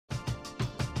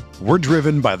We're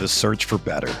driven by the search for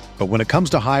better. But when it comes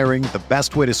to hiring, the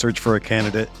best way to search for a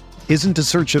candidate isn't to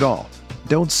search at all.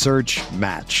 Don't search,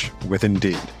 match with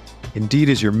Indeed. Indeed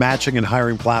is your matching and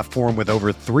hiring platform with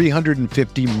over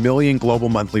 350 million global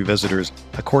monthly visitors,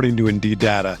 according to Indeed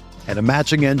data, and a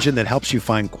matching engine that helps you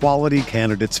find quality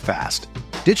candidates fast.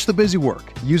 Ditch the busy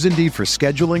work. Use Indeed for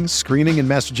scheduling, screening, and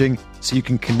messaging so you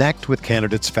can connect with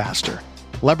candidates faster.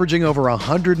 Leveraging over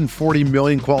 140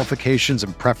 million qualifications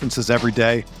and preferences every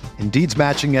day, Indeed's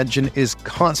matching engine is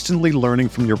constantly learning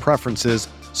from your preferences,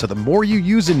 so the more you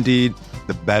use Indeed,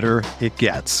 the better it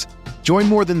gets. Join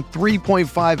more than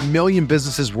 3.5 million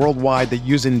businesses worldwide that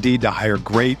use Indeed to hire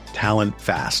great talent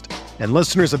fast. And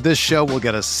listeners of this show will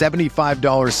get a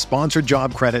 $75 sponsored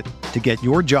job credit to get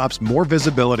your jobs more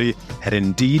visibility at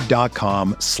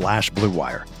Indeed.com/Blue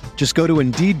Wire. Just go to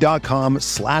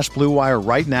Indeed.com/Blue Wire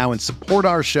right now and support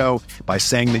our show by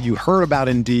saying that you heard about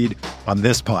Indeed on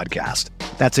this podcast.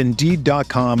 That's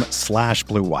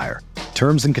Indeed.com/Blue Wire.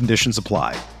 Terms and conditions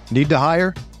apply. Need to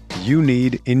hire? You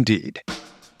need Indeed.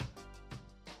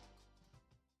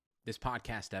 This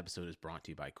podcast episode is brought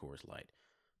to you by Coors Light.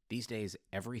 These days,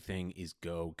 everything is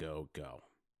go, go, go.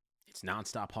 It's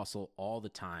nonstop hustle all the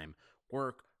time.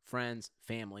 Work, friends,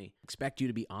 family, expect you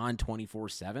to be on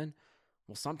 24/7.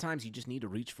 Well, sometimes you just need to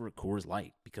reach for a Coors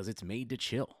Light because it's made to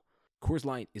chill. Coors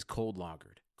Light is cold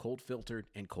lagered, cold filtered,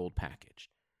 and cold packaged.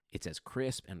 It's as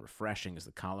crisp and refreshing as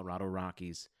the Colorado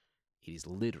Rockies. It is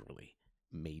literally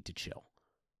made to chill.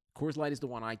 Coors Light is the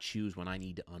one I choose when I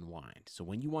need to unwind. So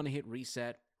when you want to hit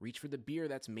reset, reach for the beer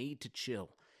that's made to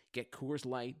chill. Get Coors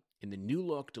Light in the new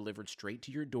look delivered straight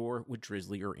to your door with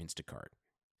Drizzly or Instacart.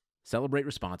 Celebrate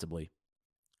responsibly.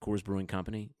 Coors Brewing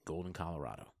Company, Golden,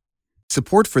 Colorado.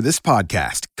 Support for this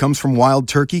podcast comes from Wild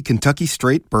Turkey Kentucky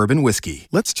Straight Bourbon Whiskey.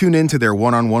 Let's tune in to their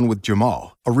one-on-one with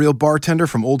Jamal, a real bartender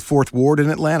from Old Fourth Ward in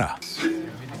Atlanta.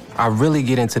 I really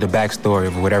get into the backstory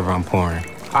of whatever I'm pouring,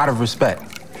 out of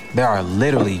respect. There are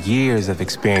literally years of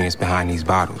experience behind these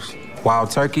bottles.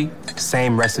 Wild Turkey,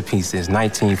 same recipe since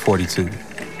 1942.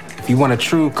 If you want a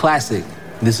true classic,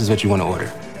 this is what you want to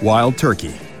order. Wild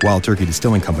Turkey. Wild Turkey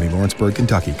Distilling Company, Lawrenceburg,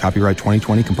 Kentucky. Copyright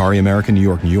 2020, Campari American, New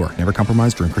York, New York. Never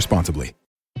compromise, drink responsibly.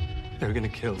 They're gonna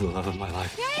kill the love of my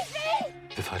life. Casey!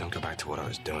 If I don't go back to what I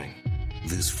was doing.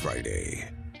 This Friday.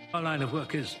 Our line of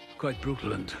work is quite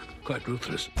brutal and quite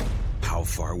ruthless. How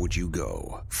far would you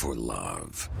go for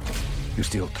love? You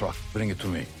steal truck, bring it to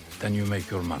me. Then you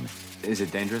make your money. Is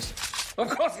it dangerous? Of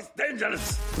course it's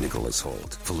dangerous! Nicholas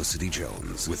Hoult, Felicity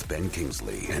Jones, with Ben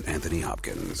Kingsley and Anthony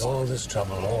Hopkins. All this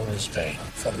trouble, all this pain,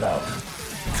 for love.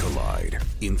 Collide.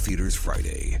 In theaters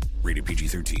Friday. Rated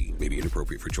PG-13. May be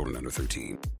inappropriate for children under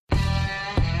 13. I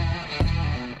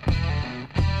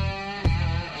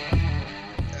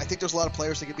think there's a lot of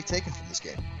players that could be taken from this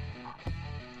game.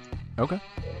 Okay.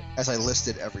 As I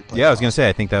listed every player. Yeah, I was going to say,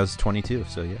 I think that was 22,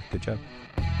 so yeah, good job.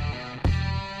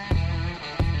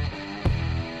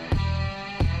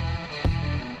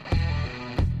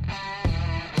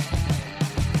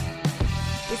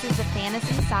 This is the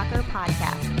Fantasy Soccer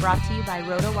Podcast, brought to you by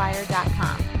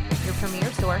RotoWire.com, your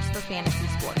premier source for fantasy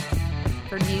sports.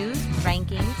 For news,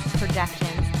 rankings,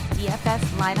 projections, DFS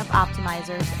lineup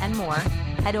optimizers, and more,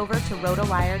 head over to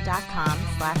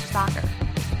RotoWire.com/soccer.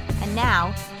 And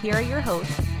now, here are your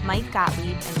hosts, Mike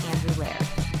Gottlieb and Andrew Laird.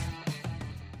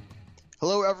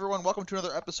 Hello, everyone. Welcome to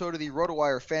another episode of the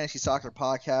RotoWire Fantasy Soccer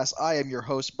Podcast. I am your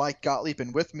host, Mike Gottlieb,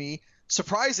 and with me,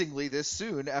 surprisingly this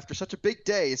soon, after such a big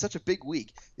day, such a big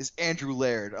week, is Andrew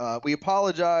Laird. We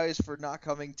apologize for not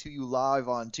coming to you live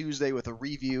on Tuesday with a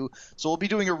review. So we'll be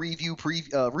doing a review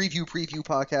preview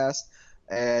podcast.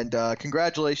 And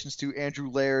congratulations to Andrew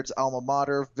Laird's alma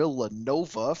mater,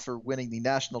 Villanova, for winning the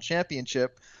national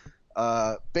championship.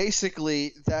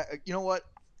 Basically, that, you know what?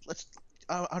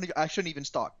 I shouldn't even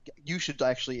talk. You should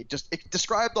actually just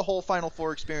describe the whole Final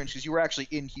Four experience because you were actually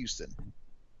in Houston.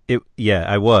 Yeah,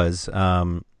 I was.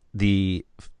 The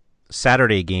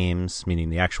Saturday games, meaning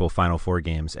the actual Final Four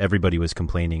games, everybody was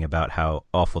complaining about how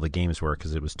awful the games were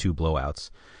because it was 2 blowouts.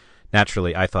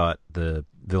 Naturally, I thought the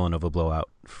Villanova blowout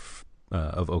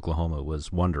of Oklahoma was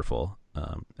wonderful,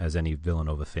 as any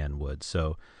Villanova fan would.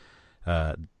 So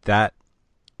that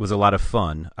was a lot of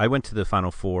fun. I went to the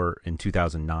Final Four in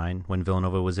 2009 when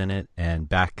Villanova was in it, and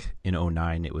back in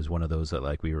 2009, it was one of those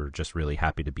that we were just really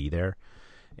happy to be there.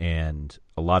 And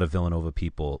a lot of Villanova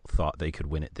people thought they could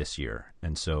win it this year.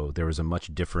 And so there was a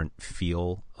much different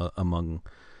feel among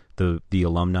the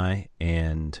alumni.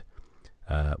 And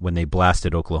when they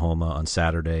blasted Oklahoma on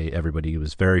Saturday, everybody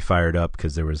was very fired up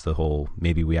because there was the whole,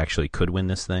 maybe we actually could win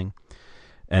this thing.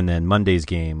 And then Monday's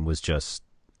game was just,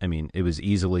 it was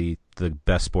easily the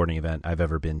best sporting event I've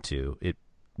ever been to. It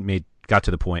got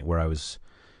to the point where I was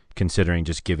considering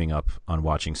just giving up on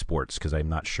watching sports because I'm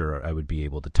not sure I would be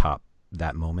able to top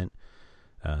that moment.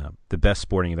 The best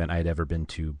sporting event I had ever been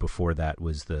to before that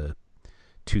was the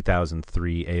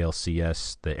 2003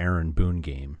 ALCS, the Aaron Boone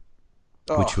game,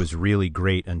 which was really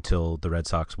great until the Red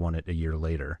Sox won it a year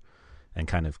later and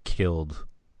kind of killed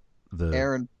the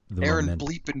Aaron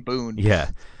bleeping Boone.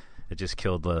 Yeah, it just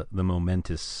killed the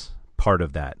momentous part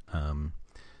of that.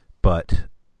 But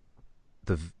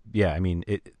the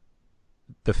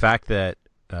fact that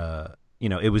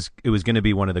it was going to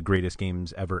be one of the greatest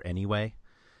games ever anyway,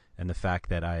 and the fact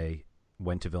that I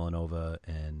went to Villanova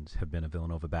and have been a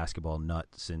Villanova basketball nut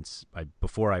since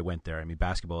before I went there. I mean,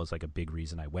 basketball is like a big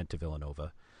reason I went to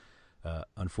Villanova.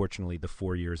 Unfortunately, the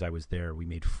 4 years I was there, we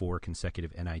made 4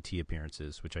 consecutive NIT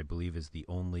appearances, which I believe is the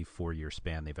only 4-year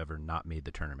span they've ever not made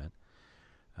the tournament,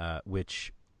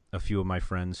 which a few of my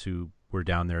friends who were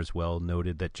down there as well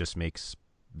noted that just makes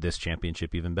this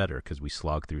championship even better because we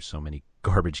slogged through so many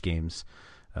garbage games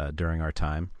during our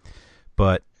time.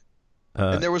 But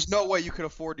and there was no way you could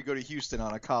afford to go to Houston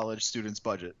on a college student's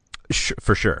budget.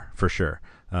 For sure.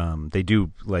 They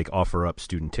do offer up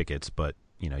student tickets, but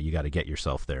you got to get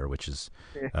yourself there, which is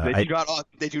they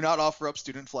do not offer up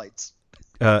student flights.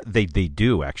 They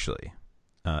do actually.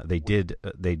 They did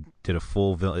a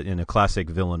full in a classic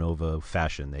Villanova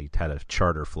fashion. They had a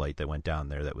charter flight that went down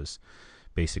there that was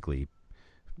basically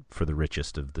for the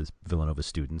richest of the Villanova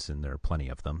students, and there are plenty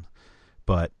of them.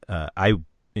 But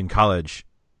in college,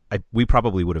 we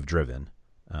probably would have driven.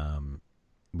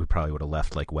 We probably would have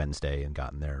left Wednesday and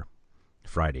gotten there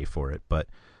Friday for it. But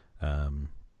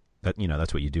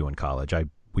that's what you do in college.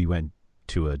 We went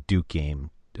to a Duke game.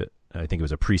 I think it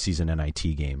was a preseason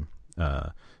NIT game,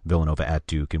 Villanova at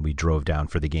Duke, and we drove down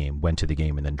for the game, went to the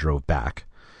game, and then drove back.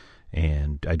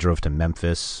 And I drove to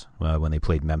Memphis when they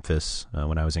played Memphis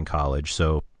when I was in college.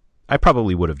 So I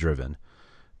probably would have driven,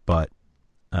 but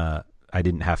I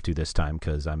didn't have to this time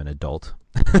because I'm an adult.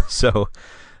 So,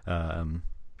 the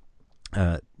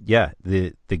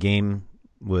game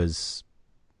was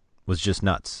just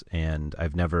nuts, and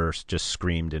I've never just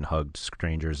screamed and hugged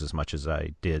strangers as much as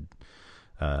I did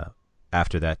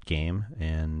after that game.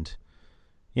 And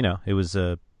it was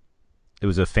a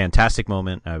fantastic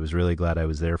moment. I was really glad I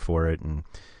was there for it, and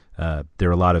there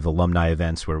are a lot of alumni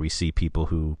events where we see people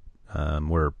who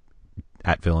were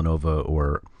at Villanova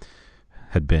or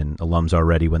had been alums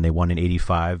already when they won in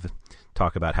 '85,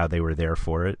 talk about how they were there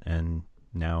for it, and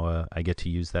now I get to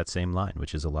use that same line,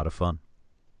 which is a lot of fun.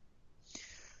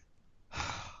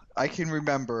 I can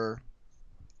remember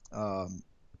not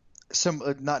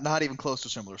even close to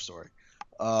a similar story.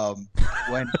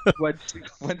 When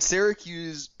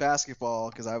Syracuse basketball,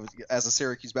 because I was as a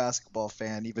Syracuse basketball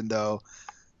fan, even though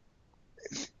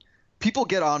people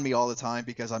get on me all the time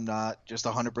because I'm not just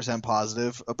 100%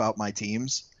 positive about my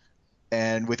teams,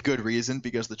 and with good reason,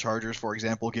 because the Chargers, for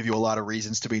example, give you a lot of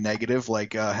reasons to be negative,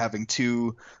 like having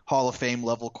 2 Hall of Fame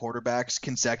level quarterbacks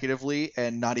consecutively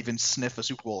and not even sniff a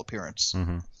Super Bowl appearance.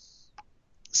 Mm-hmm.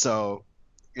 So,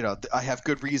 I have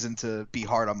good reason to be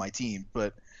hard on my team,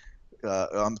 but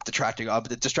I'm distracting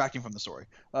from the story.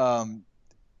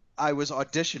 I was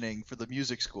auditioning for the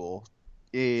music school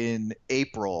in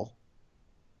April,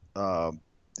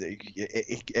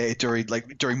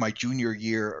 during my junior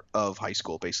year of high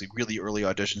school, basically really early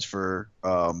auditions for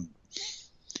it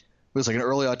was like an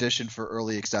early audition for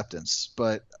early acceptance.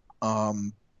 But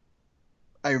I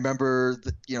remember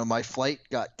my flight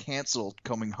got canceled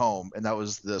coming home, and that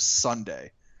was the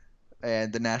Sunday,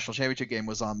 and the national championship game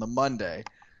was on the Monday.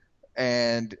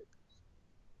 And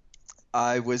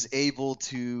I was able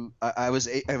to I was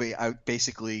able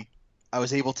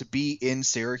to be in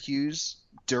Syracuse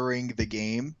during the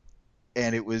game,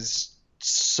 and it was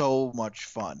so much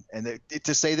fun. And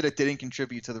to say that it didn't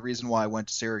contribute to the reason why I went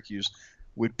to Syracuse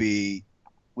would be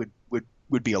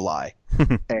a lie.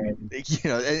 And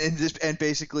and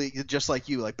basically, just like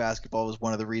you, basketball was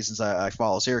one of the reasons I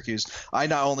follow Syracuse. I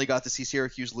not only got to see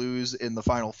Syracuse lose in the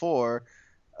Final Four,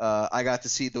 I got to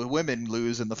see the women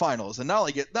lose in the finals, and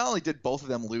not only did both of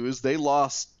them lose, they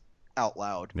lost out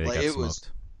loud.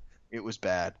 It was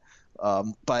bad,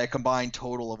 by a combined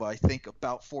total of I think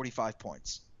about 45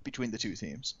 points between the two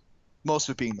teams, most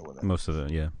of it being the women. Most of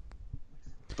it, yeah.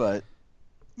 But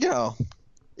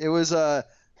it was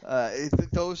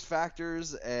those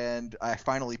factors, and I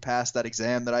finally passed that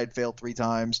exam that I'd failed 3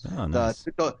 times. Oh, nice.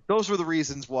 Those were the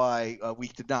reasons why we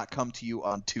did not come to you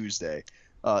on Tuesday.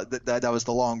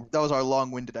 That was our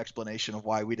long-winded explanation of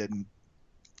why we didn't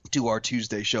do our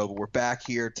Tuesday show, but we're back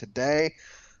here today.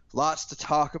 Lots to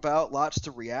talk about, lots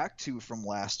to react to from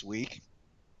last week.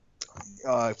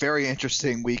 Very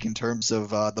interesting week in terms of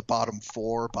the bottom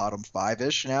 4, bottom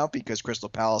 5-ish now, because Crystal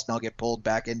Palace now get pulled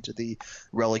back into the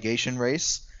relegation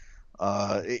race.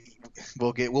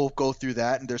 We'll go through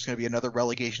that, and there's going to be another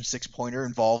relegation 6-pointer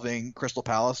involving Crystal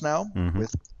Palace now.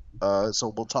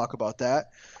 So we'll talk about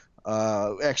that.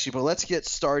 Actually, but let's get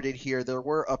started here.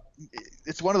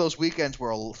 It's one of those weekends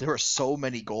where there are so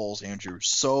many goals, Andrew.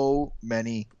 So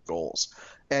many goals,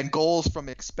 and goals from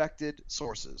expected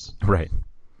sources. Right.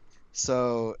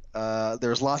 So there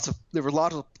were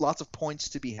lots of points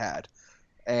to be had.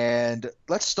 And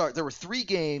let's start. There were 3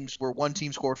 games where one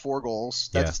team scored 4 goals.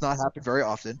 That does not happen very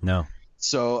often. No.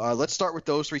 So let's start with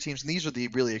those 3 teams, and these are the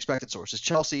really expected sources.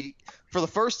 Chelsea, for the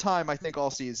first time, I think,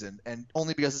 all season, and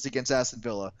only because it's against Aston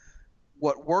Villa,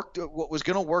 what was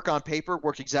going to work on paper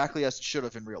worked exactly as it should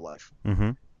have in real life.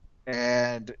 Mm-hmm.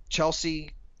 And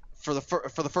Chelsea, for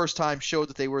the first time, showed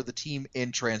that they were the team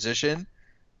in transition,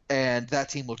 and that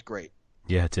team looked great.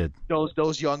 Yeah, it did.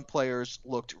 Those young players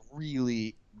looked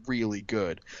really, really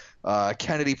good.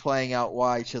 Kennedy playing out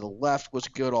wide to the left was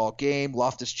good all game.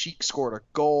 Loftus-Cheek scored a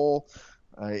goal.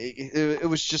 It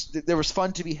was just, there was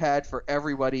fun to be had for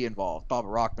everybody involved. Baba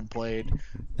Rockman played.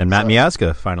 And Matt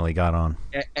Miazga finally got on.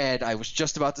 And I was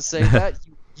just about to say that.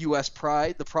 U.S.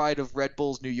 pride, the pride of Red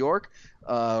Bulls New York.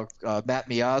 Matt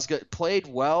Miazga played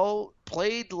well,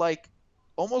 played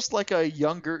almost like a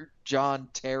younger John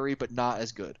Terry, but not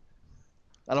as good.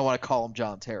 I don't want to call him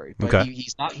John Terry, but okay.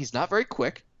 he's not very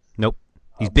quick. Nope.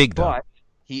 He's big, though. But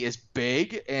he is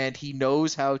big, and he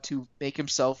knows how to make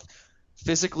himself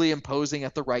physically imposing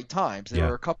at the right times. There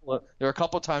were a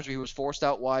couple of times where he was forced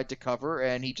out wide to cover,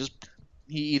 and he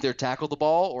either tackled the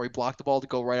ball or he blocked the ball to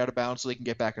go right out of bounds so he can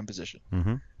get back in position.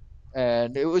 Mm-hmm.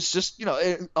 And it was just,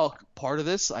 part of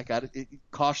this, I got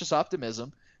cautious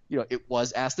optimism. It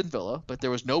was Aston Villa, but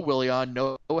there was no Willian,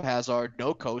 no Hazard,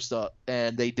 no Costa,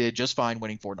 and they did just fine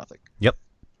winning 4-0. Yep.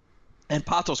 And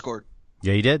Pato scored.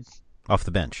 Yeah, he did. Off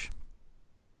the bench.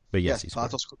 But yes, he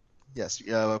scored. Pato scored. Yes,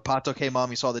 Pato came on.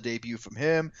 We saw the debut from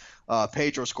him.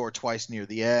 Pedro scored twice near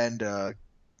the end,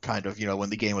 when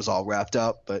the game was all wrapped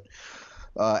up. But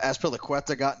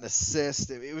Azpilicueta got an assist.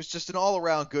 It was just an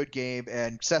all-around good game,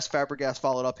 and Cesc Fabregas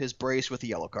followed up his brace with a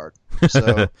yellow card.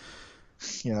 So,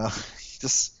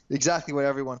 just exactly what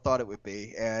everyone thought it would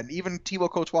be. And even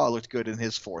Thibaut Courtois looked good in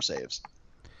his 4 saves.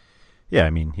 Yeah, I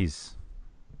mean,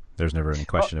 there's never any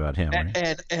question about him.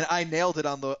 Right? And I nailed it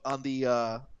on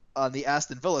the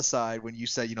Aston Villa side when you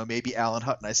said, maybe Alan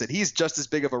Hutton. I said he's just as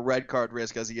big of a red card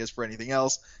risk as he is for anything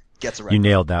else. Gets a red card. You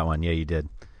nailed that one. Yeah, you did.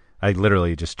 I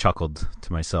literally just chuckled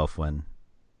to myself when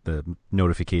the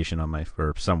notification on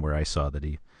somewhere I saw that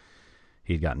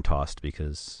he'd gotten tossed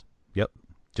because, yep,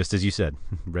 just as you said,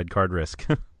 red card risk.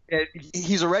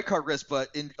 He's a red card risk, but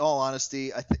in all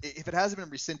honesty, if it hasn't been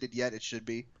rescinded yet, it should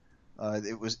be.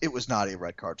 It was not a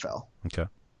red card foul. Okay.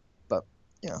 But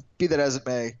be that as it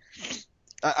may,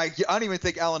 I don't even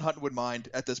think Alan Hutton would mind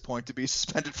at this point to be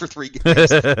suspended for 3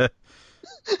 games.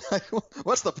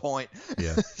 What's the point?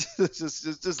 Yeah.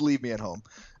 just leave me at home.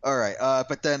 All right.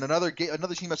 But then another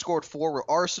team that scored 4 were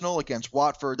Arsenal against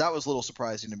Watford. That was a little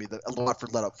surprising to me that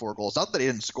Watford let up 4 goals. Not that they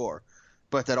didn't score,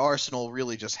 but that Arsenal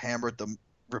really just hammered them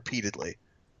repeatedly.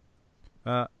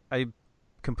 I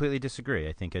completely disagree.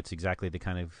 I think it's exactly the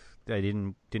kind of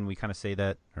didn't we kind of say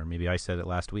that, or maybe I said it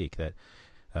last week, that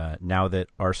now that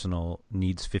Arsenal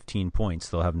needs 15 points,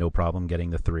 they'll have no problem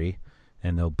getting the 3,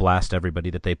 and they'll blast everybody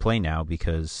that they play now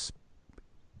because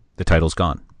the title's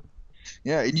gone.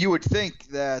 Yeah, and you would think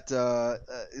that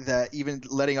that even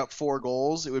letting up 4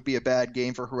 goals, it would be a bad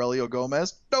game for Aurelio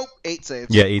Gomez. Nope, 8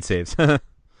 saves. Yeah, 8 saves.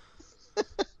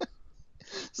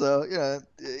 So,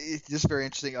 it's just very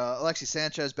interesting. Alexis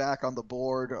Sanchez back on the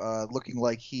board, looking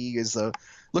like he used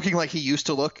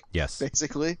to look. Yes.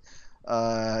 Basically.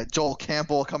 Joel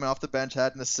Campbell coming off the bench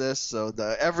had an assist. So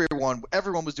everyone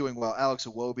was doing well. Alex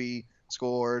Iwobi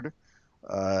scored.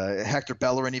 Hector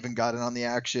Bellerin even got in on the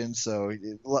action. So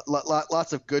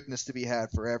lots of goodness to be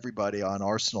had for everybody on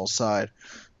Arsenal's side.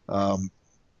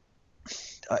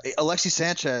 Alexis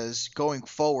Sanchez going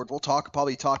forward, we'll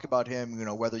probably talk about him,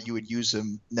 whether you would use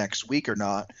him next week or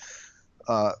not.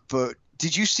 But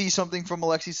did you see something from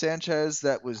Alexis Sanchez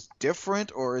that was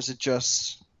different, or is it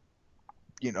just,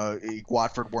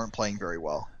 Watford weren't playing very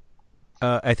well?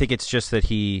 I think it's just that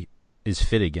he is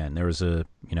fit again. There was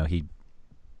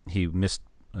he missed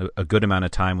a good amount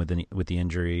of time with the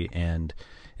injury, and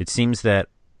it seems that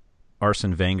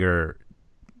Arsene Wenger,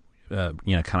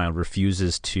 kind of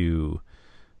refuses to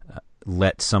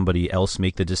let somebody else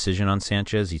make the decision on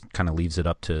Sanchez. He kind of leaves it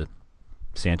up to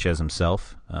Sanchez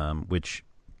himself, which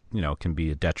can be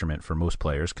a detriment for most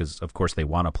players because, of course, they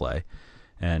want to play.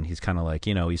 and he's kind of like,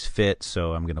 he's fit,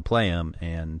 so I'm going to play him,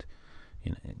 and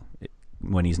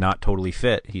when he's not totally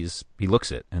fit, he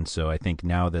looks it. And so I think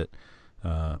now that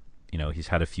he's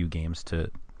had a few games to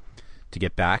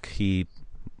get back, he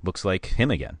looks like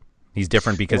him again. He's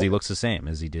different because he looks the same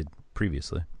as he did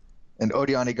previously. And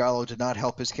Odion Ighalo did not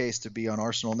help his case to be on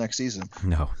Arsenal next season.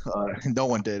 No. No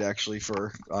one did, actually,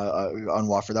 on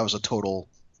Watford. That was a total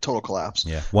collapse.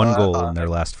 Yeah, one goal in their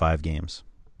last 5 games.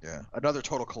 Yeah. Another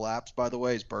total collapse, by the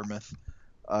way, is Bournemouth.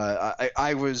 I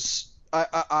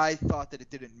thought that it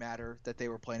didn't matter that they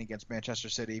were playing against Manchester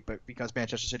City, but because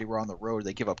Manchester City were on the road,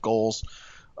 they give up goals.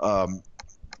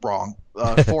 Wrong.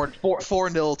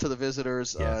 4-0 to the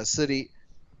visitors. Yeah.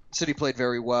 City played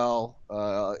very well.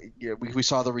 We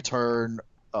saw the return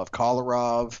of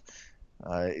Kolarov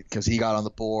because he got on the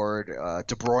board.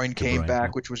 De Bruyne came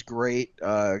back, which was great.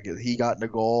 He got in a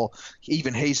goal.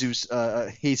 Even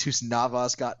Jesus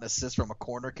Navas got an assist from a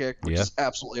corner kick, which is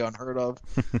absolutely unheard of.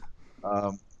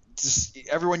 Just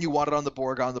everyone you wanted on the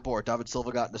board got on the board. David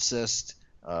Silva got an assist.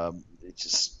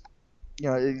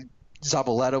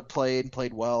 Zabaleta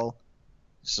played well.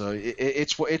 So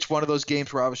it's one of those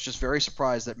games where I was just very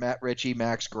surprised that Matt Ritchie,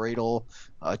 Max Gradel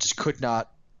just could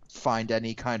not find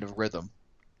any kind of rhythm.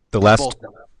 The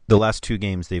last 2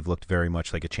 games, they've looked very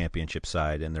much like a championship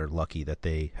side, and they're lucky that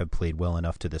they have played well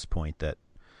enough to this point that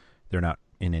they're not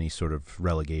in any sort of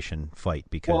relegation fight.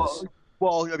 Because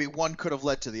one could have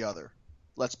led to the other.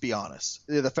 Let's be honest.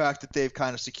 The fact that they've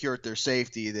kind of secured their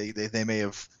safety, they may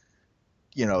have,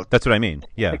 that's what I mean.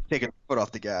 Yeah, taken a foot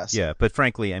off the gas. Yeah, but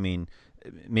frankly, I mean,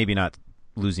 maybe not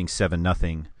losing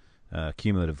 7-0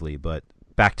 cumulatively, but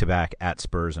back-to-back at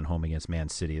Spurs and home against Man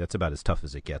City. That's about as tough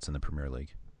as it gets in the Premier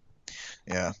League.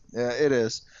 Yeah, it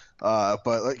is.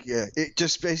 It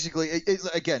just basically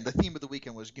again, the theme of the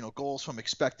weekend was goals from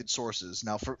expected sources.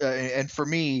 Now for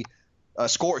me,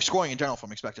 scoring in general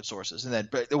from expected sources,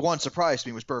 but the one surprise to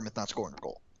me was Bournemouth not scoring a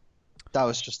goal. That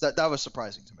was that was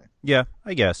surprising to me. Yeah,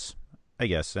 I guess.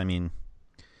 I mean,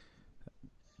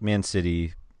 Man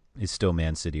City is still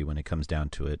Man City when it comes down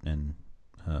to it, and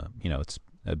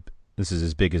this is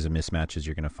as big as a mismatch as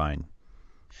you're going to find,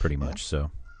 pretty much.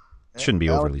 So it shouldn't be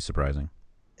overly surprising.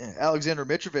 Alexander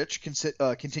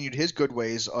Mitrovic continued his good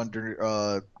ways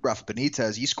under Rafa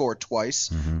Benitez. He scored twice,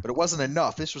 but it wasn't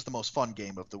enough. This was the most fun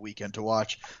game of the weekend to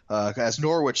watch, as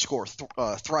Norwich scored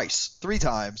thrice, 3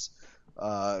 times.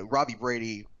 Robbie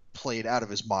Brady played out of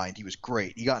his mind. He was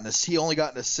great. He only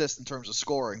got an assist in terms of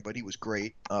scoring, but he was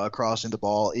great crossing the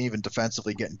ball, even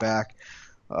defensively getting back.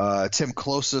 Tim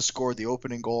Klose scored the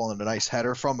opening goal and a nice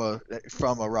header from a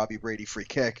Robbie Brady free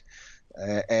kick,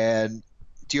 and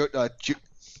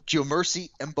Giomersi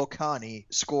Mbokani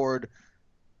scored.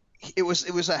 It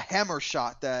was a hammer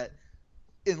shot that,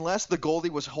 unless the goalie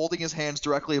was holding his hands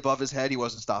directly above his head, he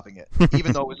wasn't stopping it,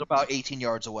 even though it was about 18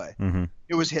 yards away.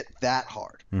 It was hit that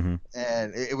hard, and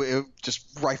it just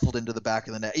rifled into the back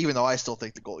of the net, even though I still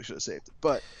think the goalie should have saved it.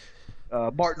 But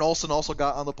Martin Olsen also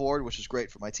got on the board, which was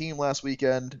great for my team last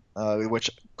weekend, which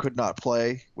could not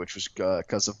play, which was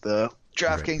because of the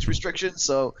DraftKings restrictions.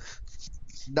 So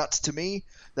nuts to me.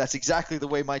 That's exactly the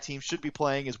way my team should be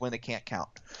playing, is when it can't count.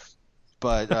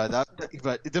 But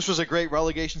but this was a great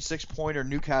relegation 6-pointer.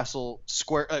 Newcastle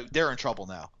they're in trouble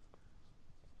now.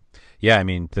 Yeah, I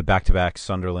mean, the back-to-back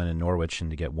Sunderland and Norwich,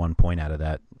 and to get 1 point out of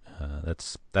that,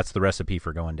 that's the recipe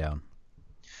for going down.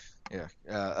 Yeah,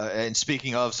 and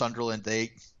speaking of Sunderland,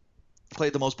 they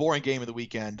played the most boring game of the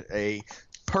weekend. A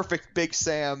perfect Big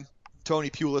Sam, Tony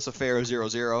Pulis affair of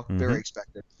 0-0. Very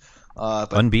expected.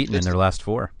 But unbeaten in their last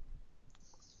 4.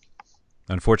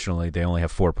 Unfortunately, they only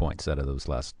have 4 points out of those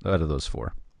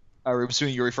 4. I'm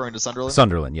assuming you're referring to Sunderland?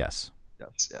 Sunderland, yes.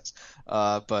 Yes.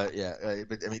 But I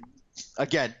mean,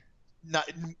 again,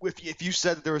 if you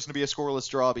said that there was going to be a scoreless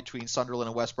draw between Sunderland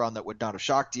and West Brom, that would not have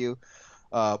shocked you.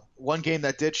 One game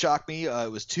that did shock me,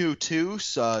 it was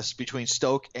 2-2 between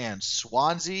Stoke and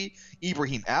Swansea.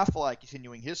 Ibrahim Afellay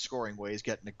continuing his scoring ways,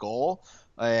 getting a goal.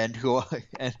 And who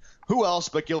else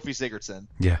but Gylfi Sigurdsson?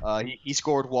 Yeah. He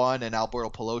scored 1, and Alberto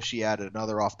Pelosi added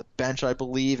another off the bench. I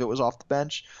believe it was off the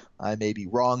bench. I may be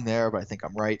wrong there, but I think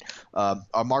I'm right.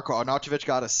 Marko Arnautovic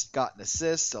got an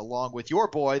assist, along with your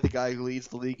boy, the guy who leads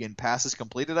the league in passes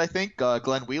completed, I think,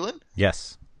 Glenn Whelan.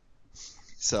 Yes.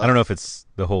 So I don't know if it's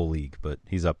the whole league, but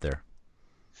he's up there.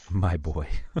 My boy.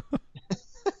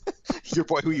 Your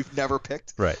boy who you've never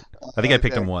picked? Right. I think I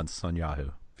picked him once on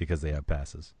Yahoo because they have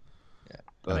passes.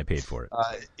 And I paid for it.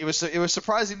 It was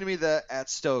surprising to me that at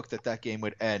Stoke that game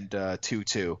would end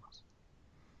 2-2.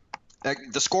 The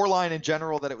scoreline in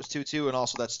general, that it was 2-2, and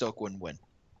also that Stoke wouldn't win.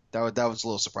 That was a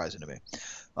little surprising to me.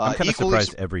 I'm kind of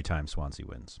surprised every time Swansea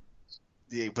wins.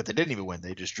 but they didn't even win.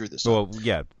 They just drew this. Well,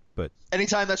 yeah, but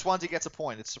anytime that Swansea gets a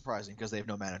point, it's surprising because they have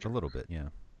no manager. A little bit, yeah.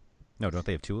 No, don't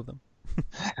they have 2 of them?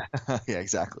 Yeah,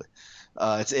 exactly.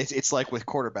 It's like with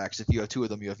quarterbacks. If you have 2 of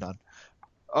them, you have none.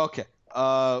 Okay.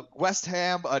 West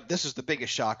Ham. This is the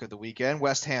biggest shock of the weekend.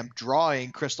 West Ham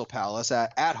drawing Crystal Palace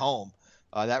at home.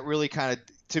 That really kind of,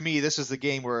 to me, this is the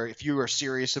game where if you are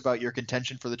serious about your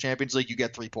contention for the Champions League, you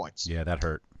get 3 points. Yeah, that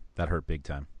hurt. That hurt big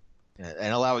time.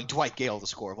 And allowing Dwight Gale to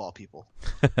score, of all people.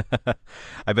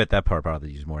 I bet that part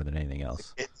bothers you more than anything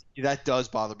else. That does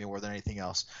bother me more than anything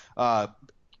else.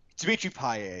 Dimitri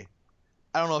Payet,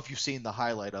 I don't know if you've seen the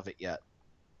highlight of it yet.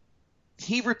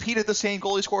 He repeated the same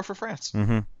goal he scored for France.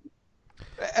 Mm-hmm.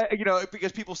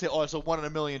 Because people say, "Oh, it's a 1 in a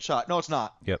million shot." No, it's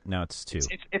not. Yep, now it's 2.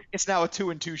 It's now a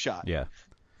 2-2 shot. Yeah.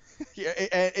 Yeah,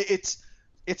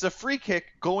 it's a free kick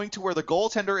going to where the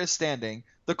goaltender is standing.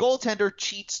 The goaltender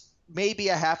cheats maybe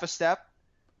a half a step,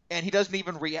 and he doesn't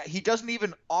even react. He doesn't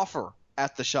even offer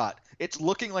at the shot. It's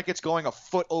looking like it's going a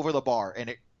foot over the bar, and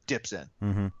it dips in.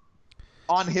 Mm-hmm.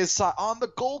 On his side, on the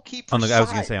goalkeeper's side. I was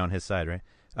going to say on his side, right?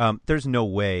 There's no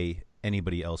way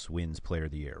anybody else wins Player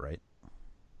of the Year, right?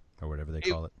 Or whatever they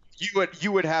call it.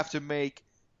 You would have to make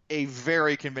a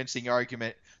very convincing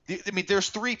argument. I mean, there's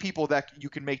 3 people that you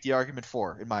can make the argument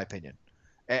for, in my opinion,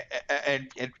 and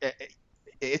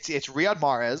it's Riyad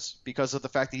Mahrez because of the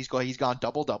fact that he's gone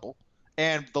double,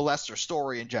 and the Leicester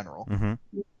story in general.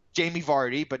 Mm-hmm. Jamie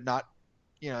Vardy, but not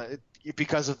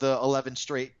because of the 11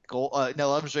 straight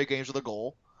games with a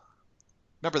goal.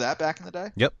 Remember that back in the day?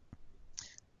 Yep.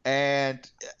 And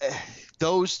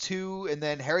those 2, and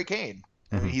then Harry Kane.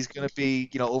 I mean, he's going to be,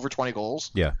 over 20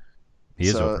 goals. Yeah, he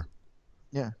is over.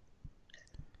 Yeah.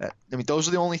 I mean, those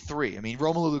are the only 3. I mean,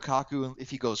 Romelu Lukaku, if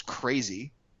he goes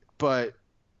crazy, but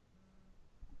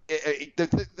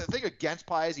the thing against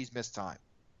Payet is he's missed time.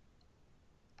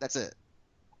 That's it.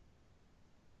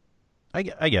 I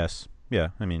guess. Yeah,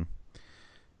 I mean,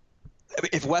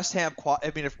 if West Ham,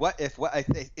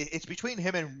 it's between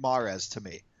him and Mahrez to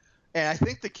me. And I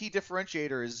think the key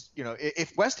differentiator is,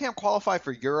 if West Ham qualify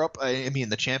for Europe,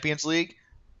 the Champions League,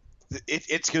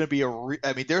 it's going to be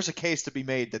there's a case to be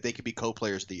made that they could be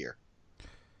co-players of the year.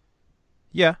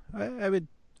 Yeah, I'd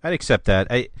accept that.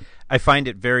 I find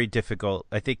it very difficult.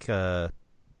 I think,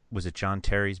 was it John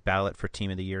Terry's ballot for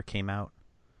Team of the Year came out?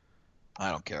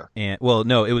 I don't care. And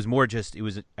no, it was more just,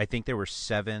 I think there were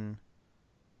 7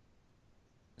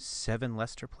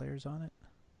 Leicester players on it.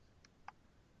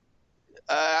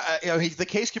 The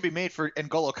case could be made for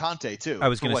N'Golo Kante too. I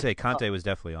was going to say Kante was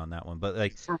definitely on that one,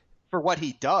 but for what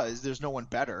he does, there's no one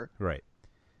better. Right.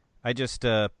 I just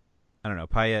I don't know.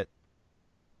 Payet,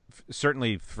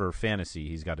 certainly for fantasy,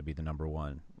 he's got to be the number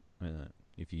 1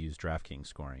 if you use DraftKings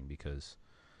scoring, because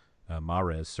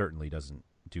Mahrez certainly doesn't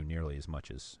do nearly as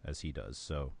much as he does.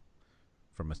 So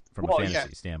from a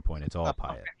fantasy standpoint, it's all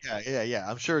Payet. Yeah.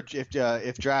 I'm sure if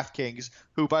DraftKings,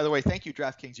 who, by the way, thank you,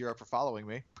 DraftKings Europe, for following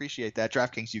me. Appreciate that.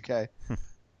 DraftKings UK.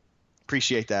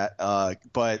 Appreciate that.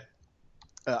 But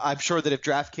I'm sure that if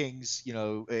DraftKings,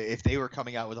 if they were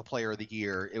coming out with a Player of the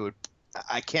Year,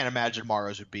 I can't imagine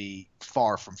Mahrez would be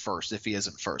far from first if he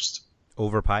isn't first.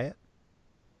 Over Payet?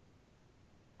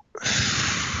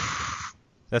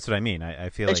 That's what I mean. I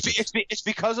feel like it's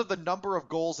because of the number of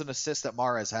goals and assists that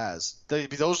Mahrez has.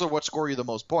 Those are what score you the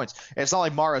most points. And it's not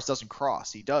like Mahrez doesn't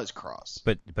cross. He does cross.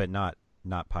 But not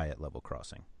Payet level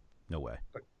crossing. No way.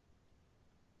 It'd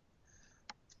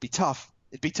be tough.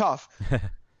 It'd be tough.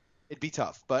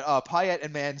 But Payet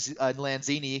and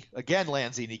Lanzini, again,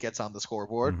 Lanzini gets on the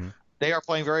scoreboard. Mm-hmm. They are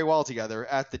playing very well together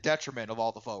at the detriment of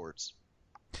all the forwards.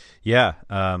 Yeah.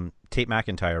 Tate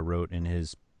McIntyre wrote in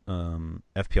his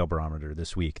FPL barometer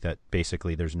this week that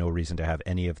basically there's no reason to have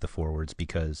any of the forwards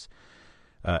because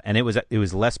and it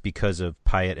was less because of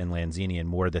Payet and Lanzini and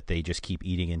more that they just keep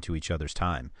eating into each other's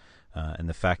time, and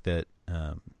the fact that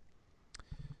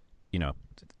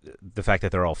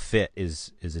they're all fit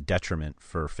is a detriment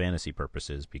for fantasy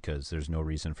purposes because there's no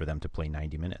reason for them to play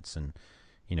 90 minutes and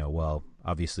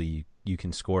obviously you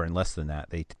can score in less than that.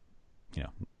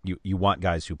 You want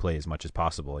guys who play as much as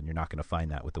possible, and you're not going to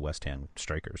find that with the West Ham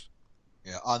strikers.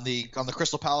 Yeah, on the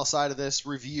Crystal Palace side of this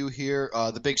review here,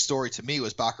 the big story to me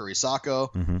was Bakary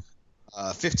Sakho.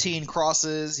 Mm-hmm. 15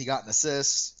 crosses, he got an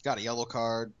assist, got a yellow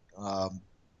card.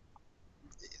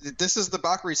 This is the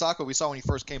Bakary Sakho we saw when he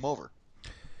first came over.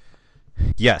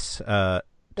 Yes.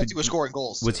 He was scoring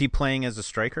goals. Was he playing as a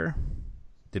striker?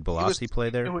 Did Bolasie play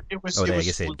there? I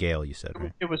guess they had Gale, you said,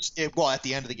 right? Well, at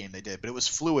the end of the game they did, but it was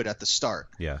fluid at the start.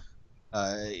 Yeah.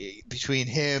 Between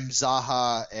him,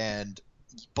 Zaha, and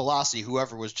Balassi,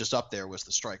 whoever was just up there, was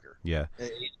the striker. Yeah.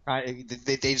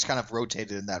 They just kind of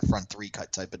rotated in that front three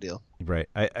cut type of deal. Right.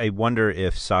 I wonder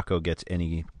if Sacco gets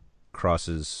any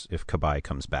crosses if Cabaye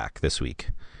comes back this week,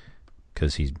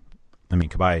 because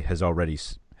Cabaye has already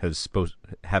been supposed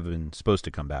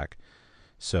to come back,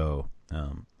 so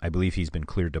I believe he's been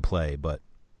cleared to play, but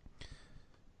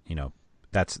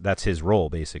that's his role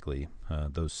basically.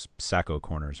 Those Sacco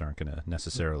corners aren't going to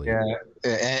necessarily. Yeah,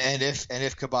 and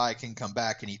if Cabaye can come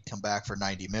back, can he come back for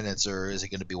 90 minutes, or is it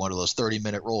going to be one of those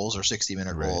 30-minute roles or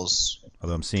 60-minute roles?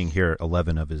 Although I'm seeing here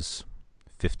 11 of his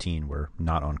 15 were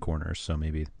not on corners, so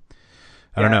maybe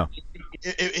I don't know.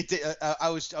 I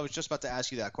was just about to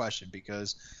ask you that question,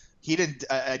 because he didn't.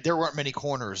 There weren't many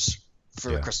corners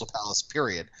for Crystal Palace,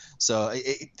 period. So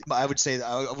I would say that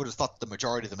I would have thought the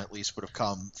majority of them at least would have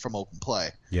come from open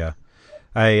play. Yeah,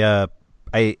 I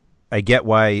get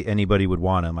why anybody would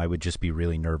want him. I would just be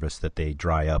really nervous that they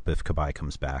dry up if Cabaye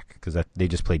comes back, because they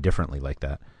just play differently like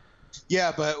that.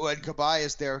 Yeah, but when Cabaye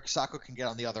is there, Sacco can get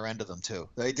on the other end of them too.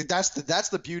 That's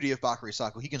the beauty of Bakary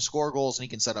Sacco. He can score goals and he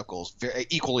can set up goals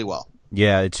equally well.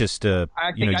 Yeah, it's just I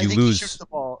think lose.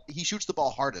 He shoots the ball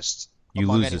hardest.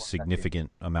 You lose a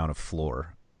significant amount of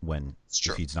floor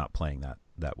if he's not playing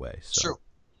that way. So. It's true.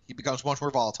 He becomes much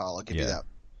more volatile. I'll give you that.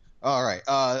 All right.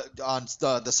 On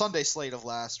the Sunday slate of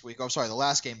last week, the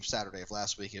last game of Saturday of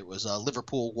last week, it was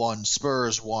Liverpool 1,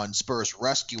 Spurs 1, Spurs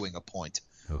rescuing a point.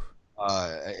 Oof.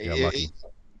 Lucky.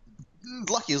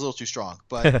 Lucky is a little too strong,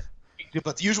 but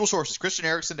but the usual sources: Christian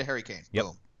Eriksen to Harry Kane. Yep.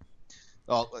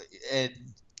 Boom.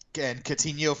 And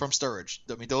Coutinho from Sturridge.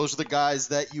 I mean, those are the guys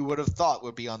that you would have thought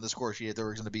would be on the score sheet if they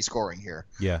were going to be scoring here.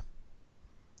 Yeah.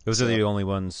 Those are the only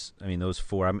ones. I mean, those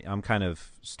four. I'm kind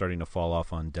of starting to fall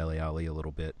off on Dele Alli a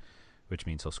little bit, which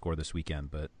means he'll score this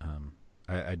weekend. But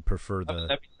I'd prefer the.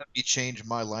 Let me change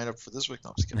my lineup for this week.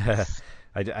 No, I'm just kidding.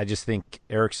 I just think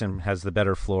Eriksen has the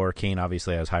better floor. Kane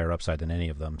obviously has higher upside than any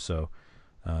of them. So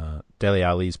Dele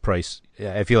Alli's price,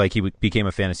 I feel like he became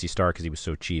a fantasy star because he was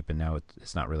so cheap, and now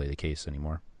it's not really the case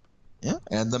anymore. Yeah,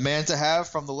 and the man to have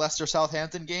from the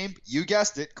Leicester-Southampton game, you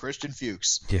guessed it, Christian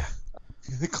Fuchs. Yeah.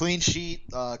 The clean sheet,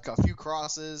 a few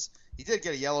crosses. He did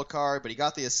get a yellow card, but he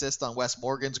got the assist on Wes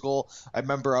Morgan's goal. I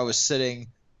remember I was sitting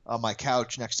on my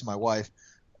couch next to my wife,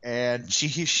 and she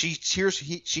hears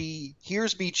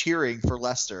me cheering for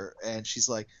Leicester, and she's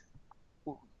like,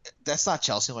 "That's not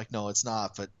Chelsea." I'm like, "No, it's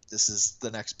not, but this is the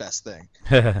next best thing."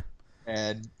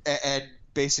 and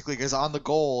basically, because on the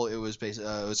goal, it was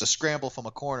a scramble from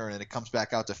a corner, and it comes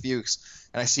back out to Fuchs,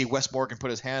 and I see Wes Morgan put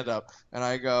his hand up, and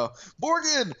I go,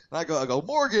 "Morgan!" And I go,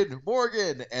 Morgan!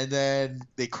 And then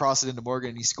they cross it into Morgan,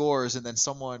 and he scores, and then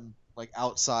someone like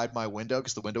outside my window,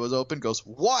 because the window was open, goes,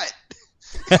 "What?"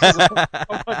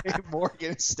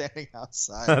 Morgan is standing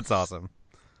outside. That's awesome.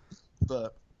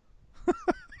 But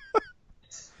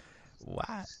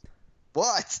what?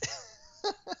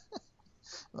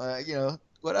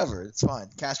 Whatever, it's fine.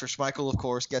 Kasper Schmeichel, of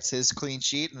course, gets his clean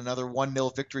sheet and another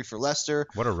 1-0 victory for Leicester.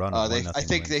 What a run! I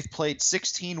think they've played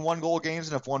 16 one-goal games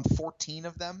and have won 14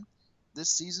 of them this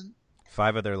season.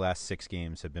 5 of their last 6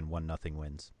 games have been 1-0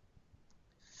 wins.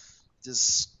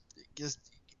 That's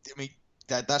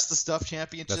the stuff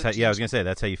championship. I was gonna say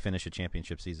that's how you finish a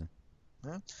championship season.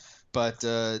 Yeah. But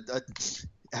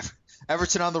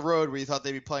Everton on the road, where you thought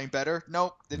they'd be playing better,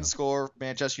 nope, didn't score.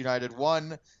 Manchester United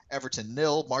 1, Everton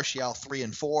 0, Martial 3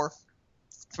 and 4,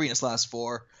 3 in his last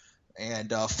 4, and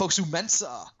Fosu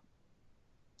Mensah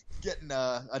getting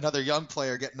another young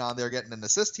player getting on there, getting an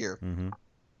assist here. Mm-hmm.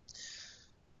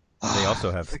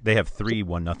 They have 3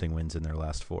 1-0 wins in their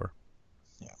last 4.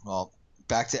 Yeah, well,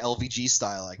 back to LVG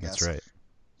style, I guess. That's right.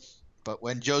 But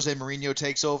when Jose Mourinho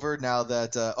takes over, now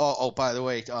that by the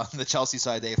way, on the Chelsea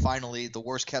side, they finally, the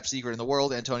worst kept secret in the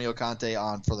world, Antonio Conte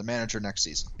on for the manager next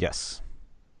season. Yes.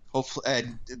 Hopefully,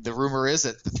 and the rumor is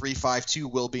that the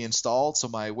 3-5-2 will be installed, so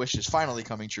my wish is finally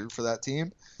coming true for that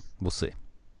team. We'll see.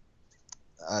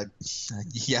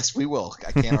 Yes, we will.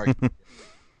 I can't argue.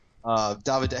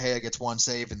 David De Gea gets 1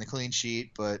 save in the clean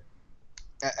sheet, but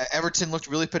Everton looked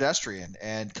really pedestrian.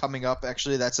 And coming up,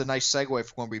 actually, that's a nice segue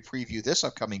for when we preview this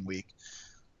upcoming week.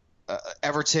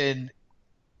 Everton,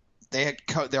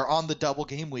 they're on the double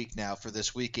game week now for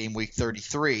this week, game week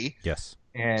 33. Yes.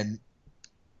 And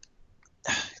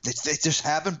they just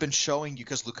haven't been showing you,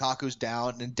 because Lukaku's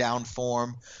down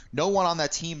form. No one on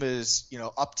that team is,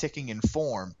 upticking in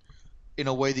form in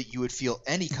a way that you would feel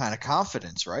any kind of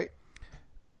confidence, right?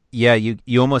 Yeah,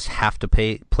 you almost have to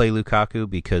play Lukaku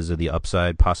because of the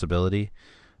upside possibility.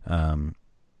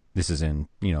 This is in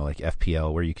like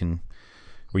FPL where you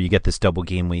get this double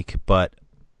game week, but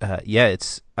I'm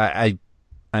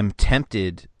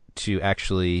tempted to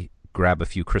actually grab a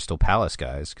few Crystal Palace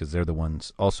guys because they're the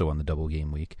ones also on the double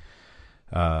game week.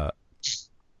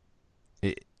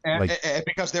 And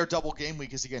because their double game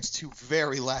week is against two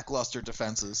very lackluster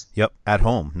defenses. Yep, at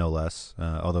home, no less.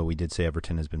 Although we did say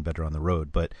Everton has been better on the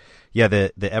road. But, yeah,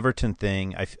 the Everton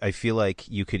thing, I feel like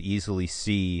you could easily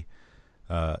see,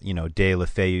 De La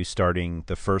Feu starting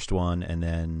the first one and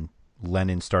then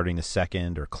Lennon starting the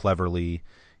second, or Cleverly.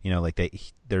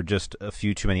 They're just a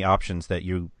few too many options that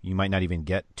you might not even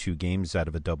get 2 games out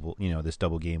of a double, this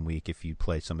double game week if you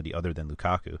play somebody other than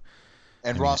Lukaku.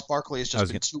 And Ross Barkley has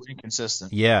just been too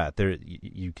inconsistent. Yeah,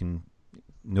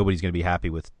 nobody's going to be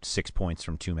happy with 6 points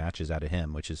from 2 matches out of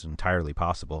him, which is entirely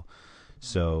possible.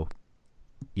 So,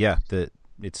 yeah,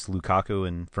 it's Lukaku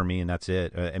and for me, and that's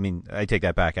it. I take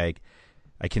that back. I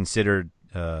considered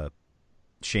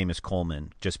Seamus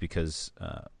Coleman just because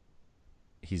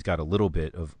he's got a little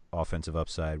bit of offensive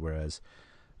upside, whereas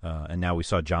and now we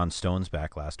saw John Stones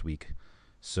back last week,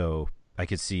 so I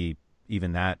could see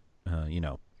even that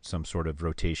some sort of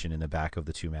rotation in the back of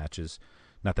the 2 matches.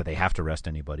 Not that they have to rest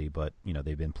anybody, but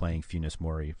they've been playing Funes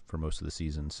Mori for most of the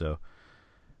season. So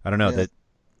I don't know that.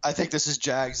 I think this is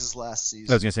Jags' last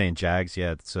season. I was gonna say in Jags,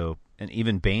 yeah. So and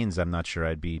even Baines, I'm not sure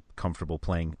I'd be comfortable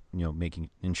playing.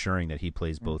 Ensuring that he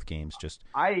plays both games. Just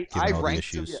I all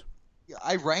ranked the issues. him. Yeah,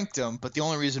 I ranked him, but the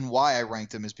only reason why I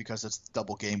ranked him is because it's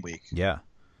double game week. Yeah,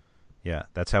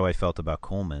 that's how I felt about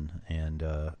Coleman, and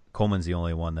Coleman's the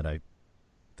only one that I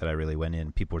really went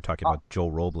in. People were talking about Joel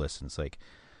Robles, and it's like,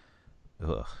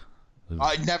 ugh.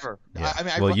 I never. Yeah. I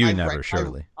never,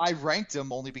 surely. I ranked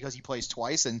him only because he plays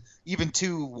twice, and even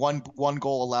 2 one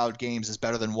goal allowed games is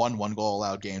better than 1 goal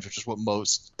allowed games, which is what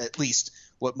most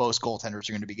goaltenders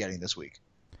are going to be getting this week.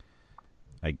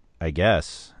 I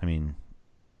guess.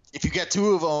 If you get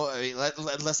 2 of them,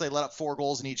 unless they let up 4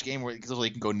 goals in each game, where they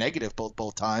can go negative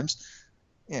both times.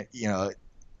 Here's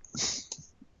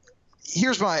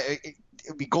my.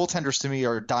 Goaltenders to me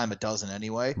are a dime a dozen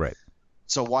anyway. Right.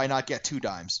 So why not get 2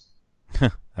 dimes?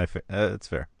 That's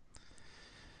fair.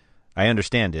 I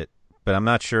understand it, but I'm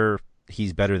not sure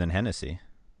he's better than Hennessy.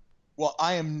 Well,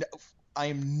 I am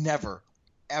never,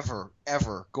 ever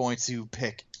going to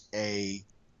pick a.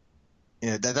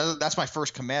 That's my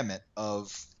first commandment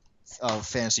of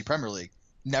fantasy Premier League.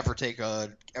 Never take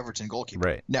a Everton goalkeeper.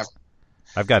 Right. Never.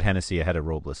 I've got Hennessy ahead of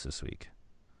Robles this week.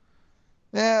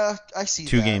 Yeah, I see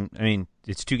 2 that. games.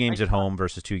 It's 2 games at home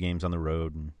versus 2 games on the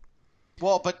road. And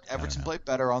well, but Everton play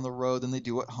better on the road than they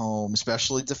do at home,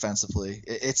 especially defensively.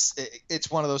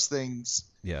 It's one of those things.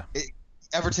 Yeah.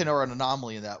 Everton are an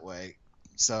anomaly in that way.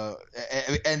 So,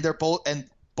 and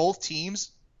both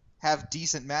teams have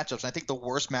decent matchups. I think the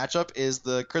worst matchup is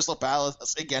the Crystal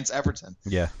Palace against Everton.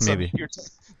 Yeah, maybe.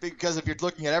 Because if you're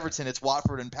looking at Everton, it's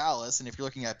Watford and Palace, and if you're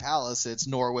looking at Palace, it's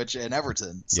Norwich and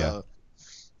Everton. So,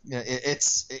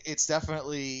 it's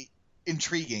definitely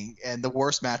intriguing, and the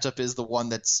worst matchup is the one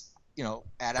that's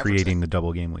at Everton. Creating the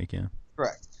double game week. Yeah,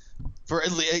 correct. For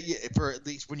at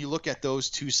least when you look at those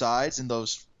 2 sides in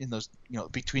those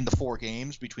between the 4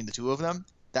 games between the 2 of them,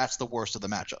 that's the worst of the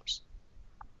matchups.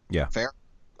 Yeah. Fair.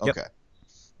 Okay. Yep.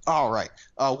 All right.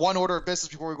 One order of business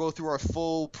before we go through our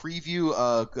full preview.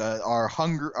 Our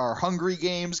Hungary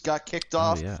games got kicked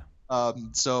off. Oh, yeah.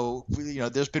 So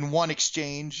there's been one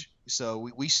exchange. So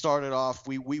we started off.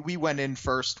 We went in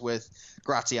first with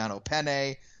Graziano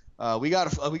Penne. We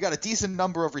got a decent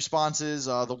number of responses.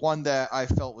 The one that I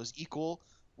felt was equal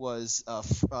was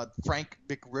Frank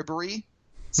McRibery.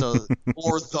 So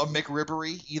or the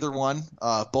McRibery, either one.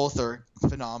 Both are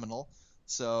phenomenal.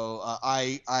 So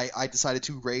I decided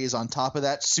to raise on top of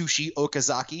that Sushi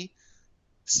Okazaki.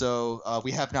 So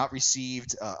we have not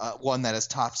received one that has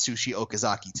topped Sushi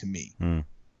Okazaki to me.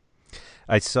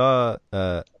 I saw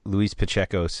Luis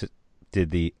Pacheco did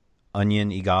the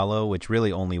Onion Igalo, which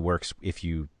really only works if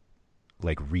you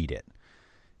read it,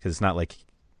 because it's not like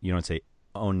you don't say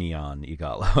Onion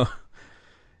Igalo.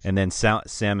 And then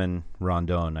Salmon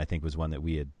Rondon, I think, was one that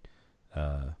we had.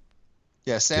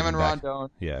 Salmon Rondon.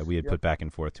 Yeah, we had put back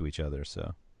and forth to each other.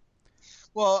 So.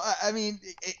 Well, I mean,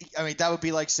 that would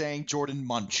be like saying Jordan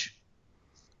Munch.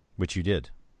 Which you did.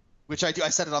 Which I do. I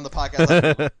said it on the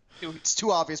podcast. It's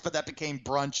too obvious, but that became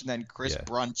Brunch, and then Chris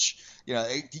Brunch.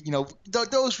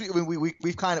 Those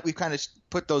we've kind of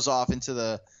put those off into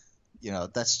the.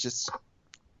 That's just.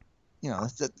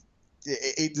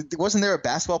 Wasn't there a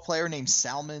basketball player named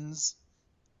Salmons?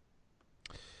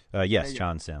 Yes,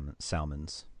 John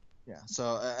Salmons. Yeah,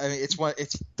 so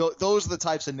those are the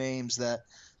types of names that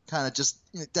kind of just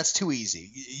that's too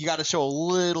easy. You got to show a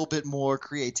little bit more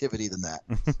creativity than that,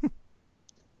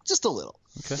 just a little.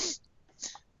 Okay.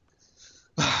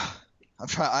 I'm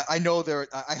trying. I know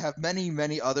I have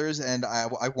many others, and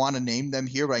I want to name them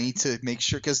here, but I need to make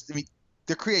sure because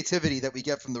the creativity that we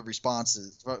get from the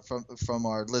responses from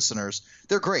our listeners,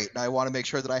 they're great. And I want to make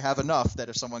sure that I have enough that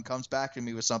if someone comes back to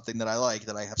me with something that I like,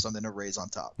 that I have something to raise on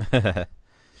top.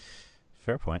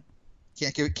 Fair point.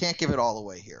 Can't give it all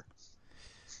away here.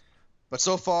 But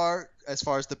so far as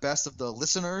the best of the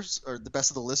listeners or the best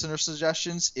of the listener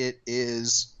suggestions, it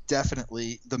is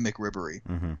definitely the McRibbery.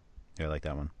 Mm-hmm. Yeah, I like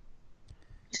that one.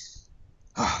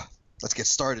 Let's get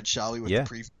started, shall we, with the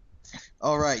preview?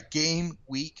 All right, game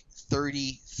week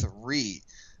 33.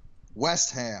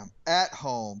 West Ham at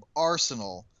home.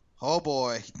 Arsenal. Oh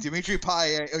boy, Dimitri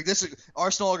Payet.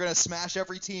 Arsenal are going to smash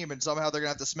every team, and somehow they're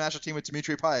going to have to smash a team with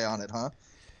Dimitri Payet on it, huh?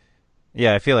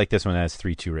 Yeah, I feel like this one has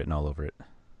 3-2 written all over it.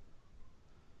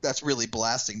 That's really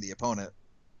blasting the opponent.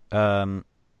 I'm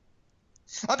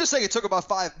just saying it took about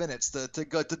 5 minutes to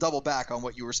double back on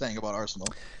what you were saying about Arsenal.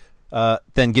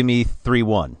 Then give me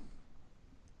 3-1.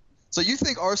 So you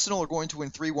think Arsenal are going to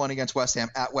win 3-1 against West Ham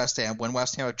at West Ham when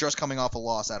West Ham are just coming off a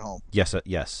loss at home? Yes, I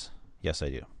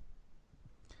do.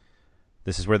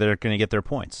 This is where they're going to get their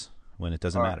points when it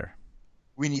doesn't matter.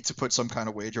 We need to put some kind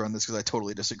of wager on this because I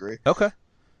totally disagree. Okay.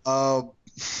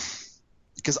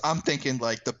 Because I'm thinking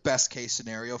like the best case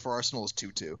scenario for Arsenal is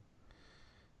 2-2.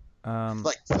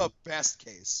 Like the best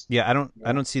case. Yeah, I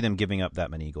don't see them giving up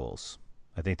that many goals.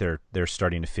 I think they're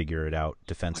starting to figure it out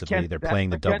defensively. They're playing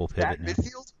the double pivot now.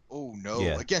 Midfield? Oh no.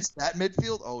 Yeah. Against that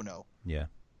midfield? Oh no. Yeah.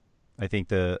 I think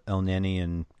the El Neni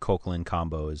and Coquelin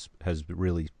combo has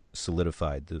really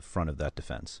solidified the front of that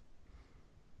defense.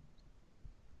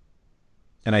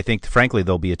 And I think, frankly,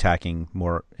 they'll be attacking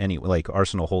more anyway. Like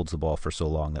Arsenal holds the ball for so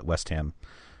long that West Ham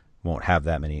won't have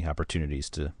that many opportunities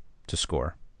to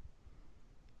score.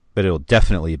 But it'll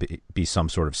definitely be some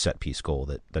sort of set-piece goal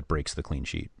that breaks the clean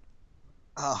sheet.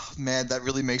 Oh, man, that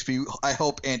really makes me... I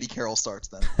hope Andy Carroll starts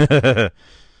then.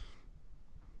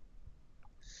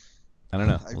 I don't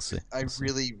know. We'll see. I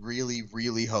really, really,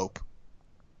 really hope.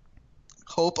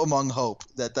 Hope among hope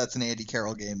that's an Andy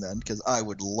Carroll game then, because I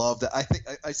would love that.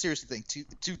 I seriously think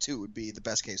 2-2 would be the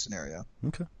best case scenario.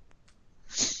 Okay.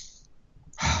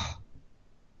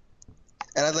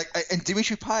 And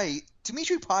Dimitri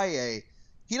Payet,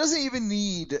 he doesn't even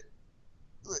need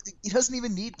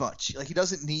much. Like he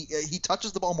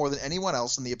touches the ball more than anyone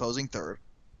else in the opposing third.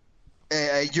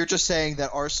 You're just saying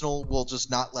that Arsenal will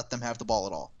just not let them have the ball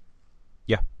at all.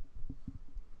 Yeah.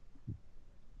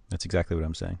 That's exactly what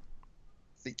I'm saying.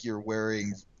 I think you're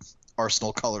wearing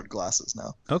Arsenal colored glasses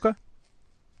now. Okay.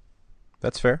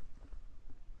 That's fair.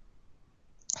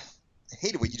 I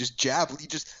hate it when you just jab. You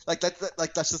just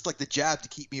that's just like the jab to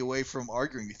keep me away from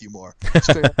arguing with you more.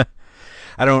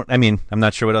 I'm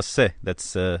not sure what else to say.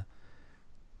 That's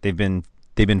they've been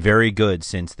very good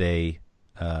since they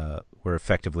were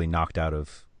effectively knocked out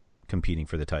of competing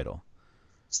for the title.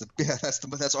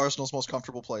 That's Arsenal's most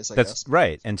comfortable place, I guess. That's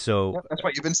right, and so that's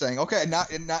what you've been saying. Okay, now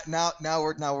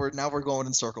we're going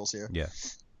in circles here. Yeah.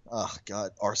 Oh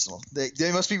God, Arsenal.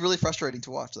 They must be really frustrating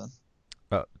to watch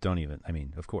then. Don't even. I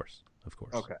mean, of course.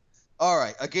 Okay. All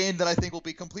right, a game that I think will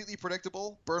be completely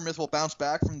predictable. Bournemouth will bounce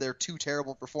back from their two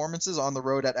terrible performances on the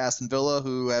road at Aston Villa,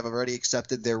 who have already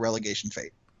accepted their relegation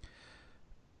fate.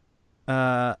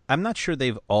 I'm not sure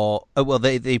they've all... well,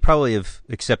 they probably have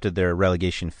accepted their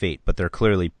relegation fate, but they're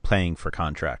clearly playing for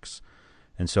contracts.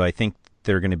 And so I think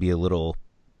they're going to be a little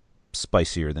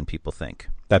spicier than people think.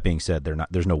 That being said,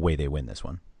 there's no way they win this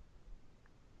one.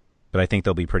 But I think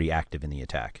they'll be pretty active in the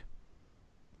attack.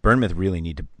 Bournemouth really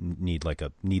need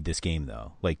this game,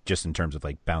 though. Like, just in terms of,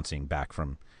 like, bouncing back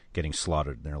from getting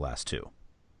slaughtered in their last two.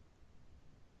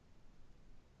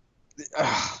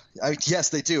 Yes,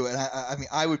 they do, and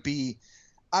I would be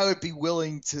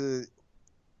willing to.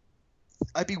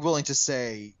 I'd be willing to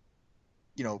say,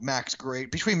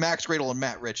 between Max Gradle and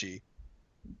Matt Ritchie,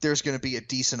 there's going to be a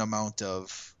decent amount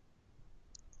of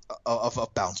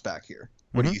bounce back here.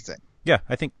 What do you think? Yeah,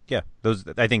 I think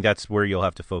that's where you'll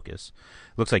have to focus.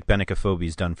 Looks like Benica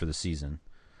Fobi's done for the season,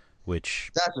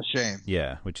 which that's a shame.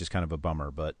 Yeah, which is kind of a bummer,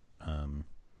 but.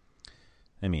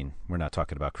 I mean, we're not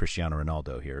talking about Cristiano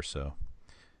Ronaldo here, so.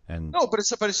 No, but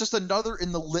it's just another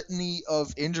in the litany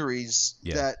of injuries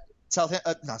that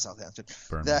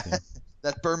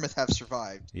that Bournemouth have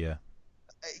survived. Yeah.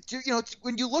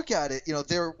 When you look at it, I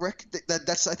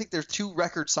think there's two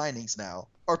record signings now,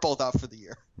 are both out for the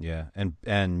year. Yeah,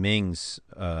 and Mings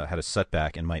had a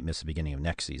setback and might miss the beginning of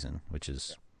next season, which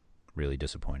is really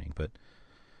disappointing. But,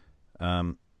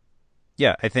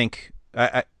 yeah, I think.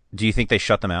 Do you think they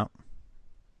shut them out?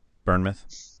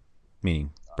 Bournemouth?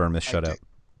 Meaning Bournemouth shut out?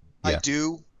 Yeah. I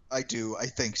do. I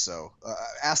think so.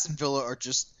 Aston Villa are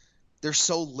just they're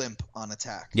so limp on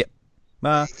attack. Yep.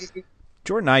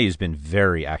 Jordan Ayew's been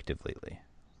very active lately.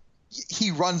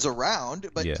 He runs around,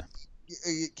 but yeah.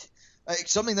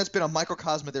 Something that's been a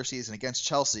microcosm of their season against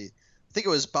Chelsea, I think it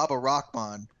was Baba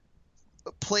Rahman,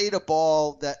 played a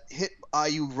ball that hit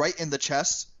Ayew right in the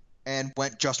chest and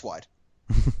went just wide.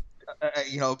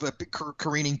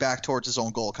 Careening back towards his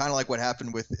own goal, kind of like what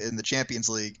happened in the Champions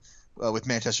League with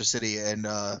Manchester City and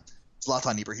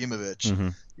Zlatan Ibrahimovic. Mm-hmm.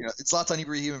 Zlatan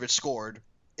Ibrahimovic scored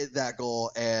that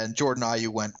goal, and Jordan Ayew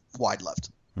went wide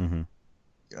left. Mm-hmm.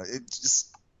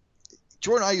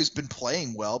 Jordan Ayew's been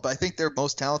playing well, but I think their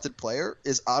most talented player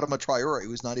is Adama Traore,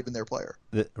 who's not even their player.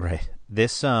 Right.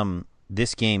 This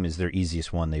game is their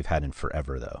easiest one they've had in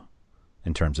forever, though,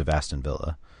 in terms of Aston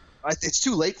Villa. It's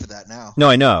too late for that now. No,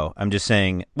 I know. I'm just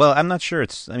saying. Well, I'm not sure.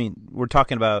 We're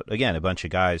talking about, again, a bunch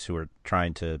of guys who are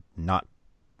trying to not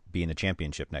be in the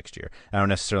championship next year. I don't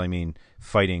necessarily mean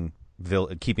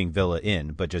keeping Villa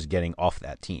in, but just getting off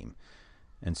that team.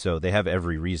 And so they have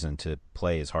every reason to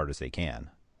play as hard as they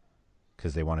can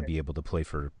because they want to be able to play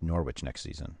for Norwich next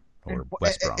season or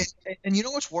West Brom. And you know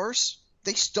what's worse?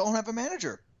 They still don't have a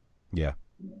manager. Yeah.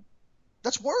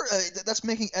 That's worse. That's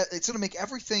making it's going to make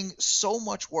everything so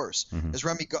much worse. Mm-hmm. As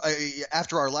Remy,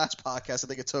 after our last podcast, I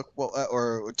think it took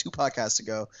or 2 podcasts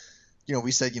ago,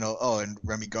 we said and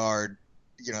Remy Gard,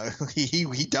 he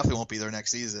definitely won't be there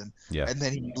next season. Yeah. And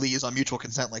then he leaves on mutual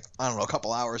consent, like I don't know, a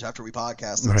couple hours after we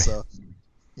podcasted. Right. So,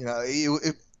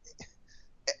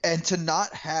 and to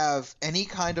not have any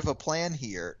kind of a plan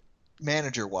here,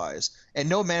 manager wise, and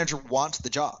no manager wants the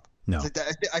job. No.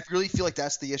 I really feel like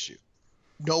that's the issue.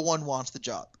 No one wants the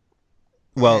job.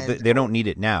 Well, they don't need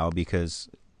it now because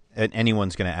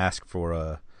anyone's going to ask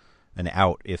for an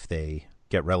out if they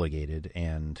get relegated,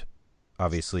 and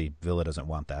obviously Villa doesn't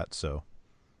want that. So,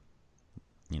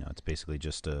 it's basically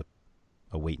just a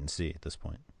wait and see at this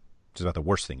point. It's about the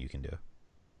worst thing you can do.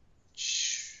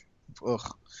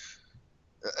 Ugh.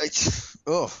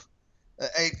 Ugh.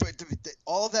 But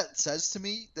all of that says to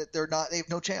me that they have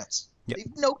no chance. Yep. They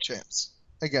have no chance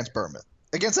against Bournemouth.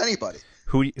 Against anybody.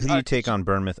 Who do you take on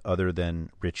Bournemouth other than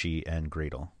Richie and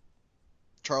Gradle?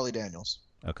 Charlie Daniels.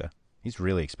 Okay. He's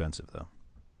really expensive, though.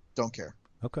 Don't care.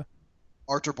 Okay.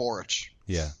 Artur Boruc.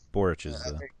 Yeah, Boruc is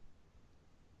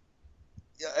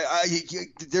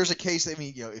there's a case.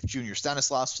 If Junior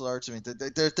Stanislas starts,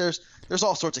 there's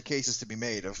all sorts of cases to be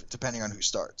made of depending on who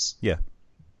starts. Yeah,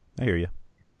 I hear you.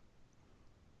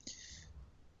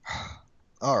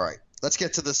 All right, let's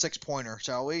get to the 6-pointer,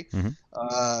 shall we?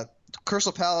 Mm-hmm.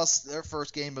 Crystal Palace, their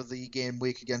first game of the game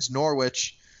week against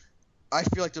Norwich. I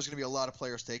feel like there's going to be a lot of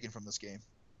players taken from this game.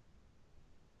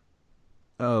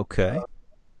 Okay.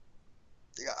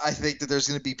 I think that there's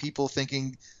going to be people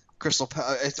thinking Crystal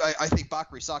Palace. I think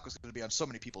Bakary Saka is going to be on so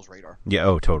many people's radar. Yeah.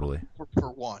 Oh, totally. For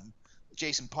one,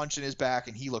 Jason Punchin is back,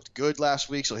 and he looked good last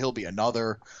week, so he'll be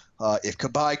another. If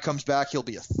Cabaye comes back, he'll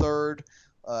be a third.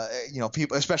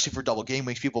 People, especially for double game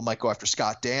weeks, people might go after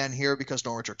Scott Dan here because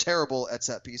Norwich are terrible at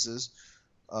set pieces.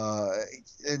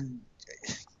 And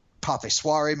Pape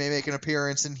Souaré may make an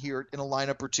appearance in here in a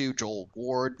lineup or two. Joel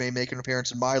Ward may make an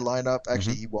appearance in my lineup.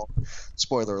 Actually, He won't.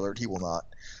 Spoiler alert, he will not.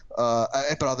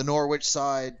 But on the Norwich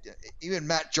side, even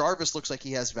Matt Jarvis looks like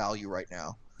he has value right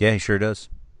now. Yeah, he sure does.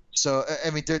 So,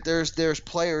 there's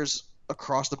players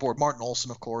across the board. Martin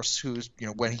Olsen, of course, who's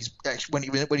when he's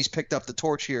picked up the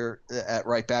torch here at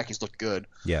right back, he's looked good.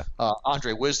 Yeah.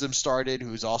 Andre Wisdom started,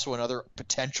 who's also another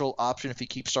potential option if he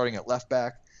keeps starting at left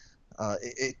back.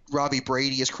 Robbie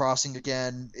Brady is crossing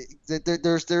again.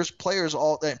 There's players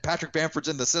Patrick Bamford's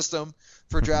in the system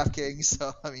for DraftKings.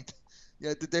 So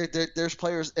there's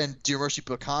players, and Diomursi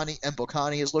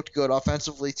Bokani has looked good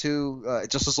offensively too.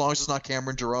 Just as long as it's not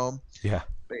Cameron Jerome. Yeah.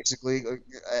 Basically,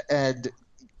 and.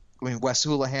 Wes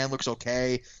Hoolahan looks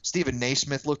okay. Stephen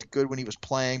Naismith looked good when he was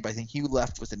playing, but I think he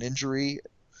left with an injury.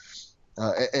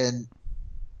 I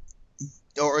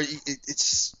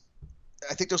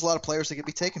think there's a lot of players that could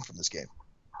be taken from this game.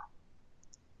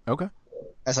 Okay.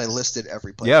 As I listed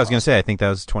every player. Yeah, I was going to say, I think that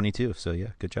was 22. So yeah,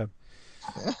 good job.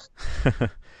 Yeah.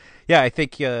 Yeah, I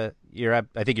think you're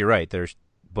right.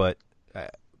 But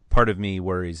part of me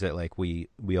worries that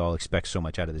we all expect so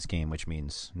much out of this game, which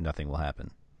means nothing will happen.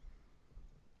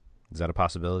 Is that a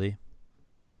possibility?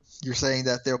 You're saying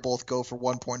that they'll both go for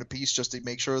 1 point apiece just to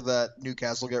make sure that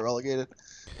Newcastle get relegated?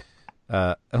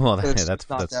 Well, that's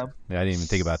them. Yeah, I didn't even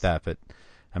think about that, but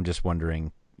I'm just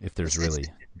wondering if there's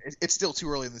it's still too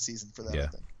early in the season for that. Yeah.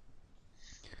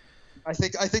 I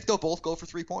think they'll both go for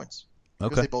 3 points.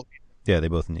 Okay. They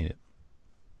both need it.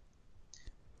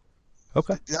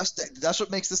 Okay. That's what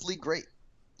makes this league great.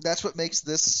 That's what makes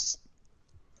this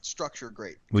structure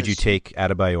great. Would you take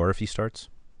Adebayor if he starts?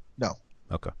 No.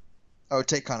 Okay. I would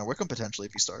take Connor Wickham potentially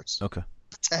if he starts. Okay.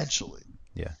 Potentially.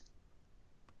 Yeah.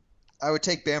 I would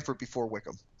take Bamford before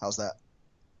Wickham. How's that?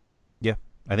 Yeah.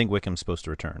 I think Wickham's supposed to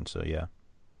return, so yeah.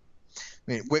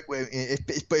 I mean,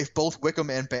 if both Wickham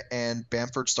and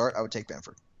Bamford start, I would take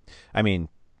Bamford. I mean,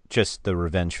 just the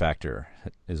revenge factor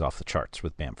is off the charts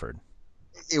with Bamford.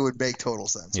 It would make total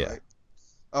sense, yeah. Right?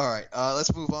 All right,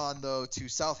 let's move on, though, to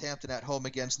Southampton at home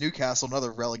against Newcastle,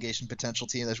 another relegation potential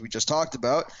team that we just talked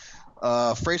about.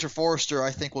 Fraser Forster,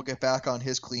 I think, will get back on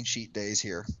his clean sheet days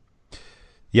here.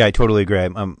 Yeah, I totally agree.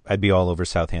 I'd be all over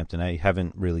Southampton. I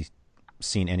haven't really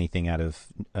seen anything out of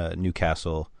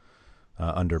Newcastle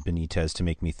under Benitez to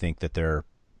make me think that they're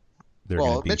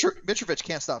going to be... Mitrovic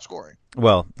can't stop scoring.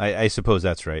 Well, I suppose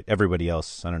that's right. Everybody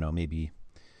else, I don't know, maybe...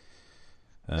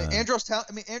 Andros I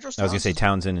was going to say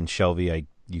Townsend and Shelby,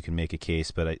 you can make a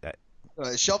case, but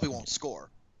Shelby won't score.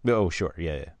 Oh, sure,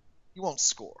 yeah. He won't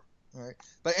score. All right.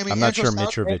 But I mean, I'm not sure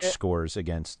Mitrovic scores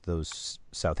against those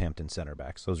Southampton center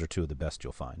backs. Those are two of the best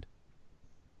you'll find.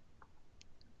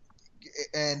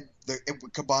 And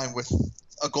combined with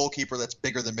a goalkeeper that's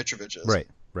bigger than Mitrovic is. Right.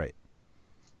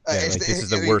 Yeah, this is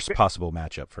the worst possible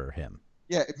matchup for him.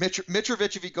 Yeah,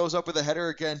 Mitrovic, if he goes up with a header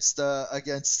against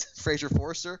Fraser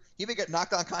Forster, he may get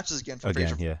knocked unconscious again for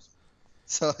Fraser. Yeah.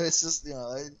 So it's just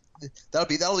that'll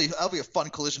be a fun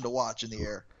collision to watch in the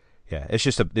air. Yeah, it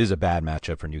is a bad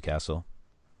matchup for Newcastle.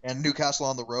 And Newcastle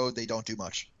on the road, they don't do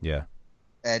much. Yeah.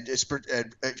 And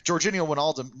Jorginho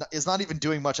Wijnaldum is not even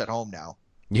doing much at home now.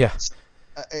 Yeah.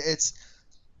 It's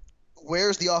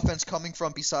where's the offense coming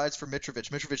from besides for Mitrovic?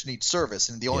 Mitrovic needs service,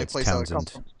 and the only place that would come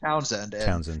from is Townsend.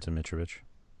 Townsend to Mitrovic.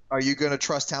 Are you going to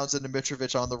trust Townsend and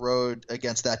Mitrovic on the road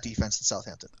against that defense in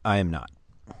Southampton? I am not.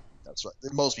 That's right.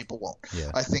 Most people won't.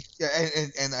 Yeah. I think,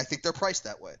 and I think they're priced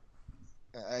that way.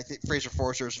 I think Fraser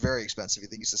Forster is very expensive. I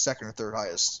think he's the second or third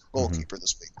highest goalkeeper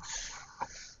this week.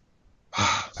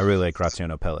 I really like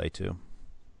Graziano Pelle too.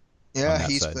 Yeah,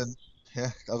 he's been.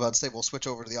 Yeah, I was about to say we'll switch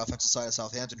over to the offensive side of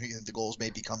Southampton. Who you think the goals may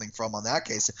be coming from on that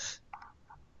case?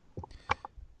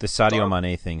 The Sadio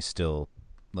Mane thing still,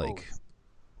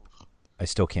 I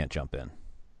still can't jump in.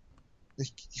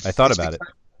 I thought about it.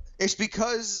 It's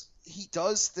because he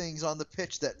does things on the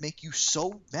pitch that make you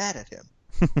so mad at him.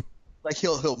 Like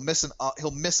he'll miss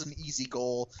an easy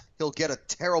goal. He'll get a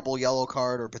terrible yellow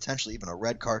card or potentially even a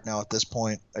red card now at this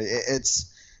point.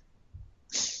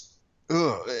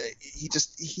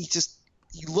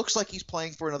 He looks like he's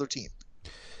playing for another team.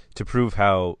 To prove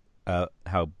how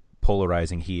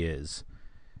polarizing he is,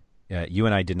 you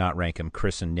and I did not rank him.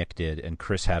 Chris and Nick did, and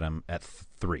Chris had him at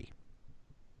 3.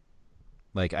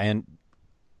 Watch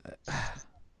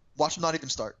him not even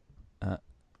start.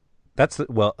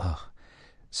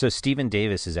 So Stephen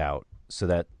Davis is out, so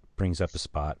that brings up a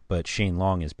spot. But Shane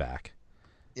Long is back.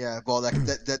 Yeah, well,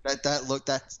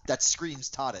 that screams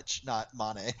Tadic, not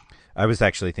Mane. I was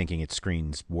actually thinking it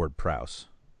screens Ward-Prowse.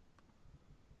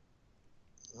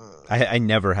 I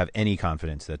never have any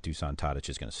confidence that Dusan Tadic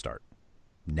is going to start.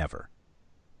 Never.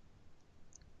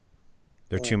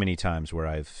 There are too many times where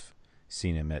I've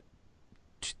seen him at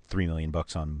 $3 million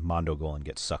on Mondo goal and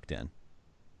get sucked in.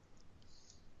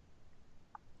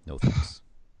 No thanks.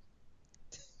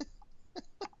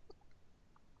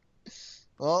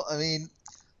 Well, I mean,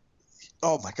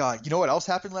 oh my God! You know what else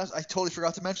happened last? I totally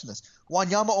forgot to mention this.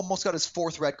 Wanyama almost got his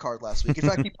 4th red card last week. In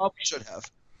fact, he probably should have.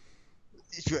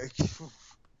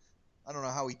 I don't know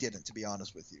how he didn't, to be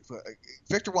honest with you. But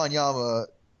Victor Wanyama,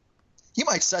 he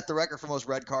might set the record for most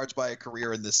red cards by a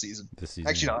career in this season.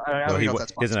 Actually, no, I don't know if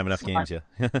that's possible. He doesn't have enough games yet.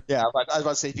 Yeah, I was about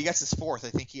to say if he gets his 4th,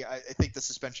 I think the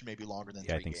suspension may be longer than 3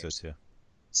 games. Yeah, I think so too.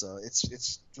 So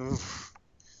it's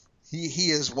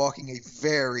he is walking a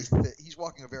very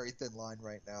thin line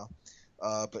right now.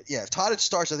 But yeah, if Tadic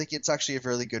starts, I think it's actually a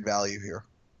really good value here.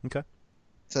 Okay.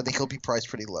 So I think he'll be priced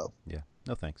pretty low. Yeah.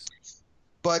 No thanks.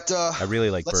 But I really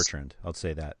like Bertrand. I'll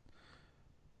say that.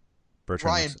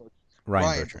 Ryan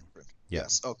Bertrand. Yeah.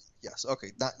 Yes. Okay. Yes.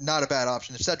 Okay. Not a bad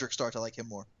option. If Cedric starts, I like him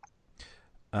more.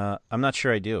 I'm not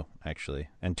sure I do actually,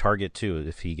 and Target too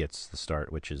if he gets the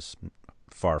start, which is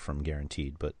far from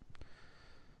guaranteed. But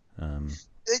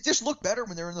they just look better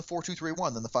when they're in the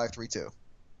 4-2-3-1 than the 5-3-2.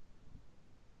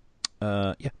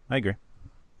 Yeah, I agree.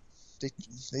 They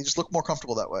just look more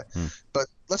comfortable that way. But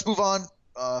let's move on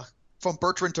from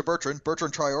Bertrand to Bertrand.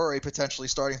 Bertrand Traore potentially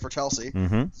starting for Chelsea.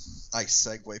 Mm-hmm. Nice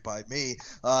segue by me.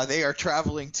 They are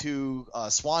traveling to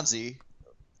Swansea.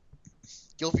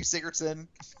 Gylfi Sigurdsson,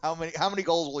 how many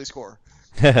goals will he score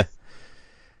at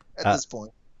this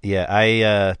point? Yeah,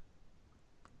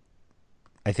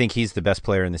 I think he's the best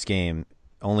player in this game.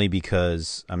 only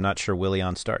because I'm not sure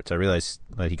Willian starts. I realize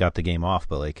that he got the game off,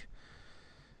 but like,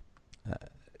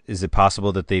 is it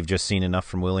possible that they've just seen enough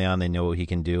from Willian, they know what he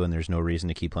can do, and there's no reason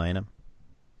to keep playing him?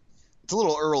 It's a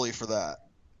little early for that.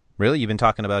 Really? You've been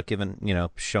talking about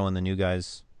showing the new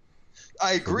guys?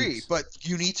 I agree, but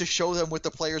you need to show them with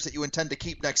the players that you intend to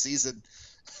keep next season.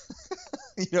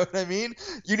 You know what I mean?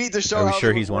 You need to show. Are we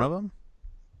sure he's one of them?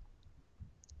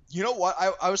 You know what?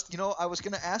 I was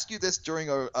going to ask you this during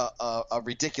a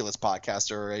ridiculous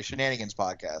podcast or a shenanigans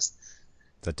podcast. Is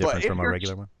that different from a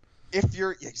regular one? If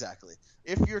you're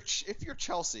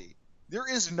Chelsea,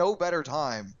 there is no better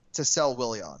time to sell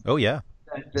Willian. Oh yeah.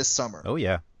 Than this summer. Oh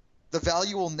yeah. The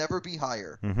value will never be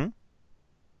higher. Mm-hmm.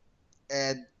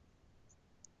 And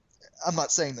I'm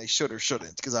not saying they should or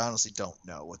shouldn't, because I honestly don't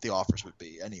know what the offers would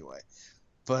be anyway.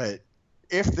 But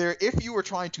if you were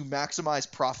trying to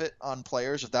maximize profit on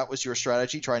players, if that was your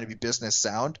strategy, trying to be business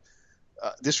sound,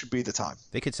 this would be the time.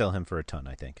 They could sell him for a ton,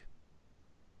 I think.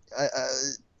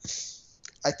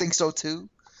 I think so too.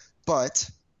 But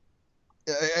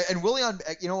and Willian,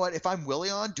 you know what? If I'm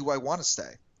Willian, do I want to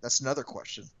stay? That's another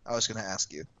question I was going to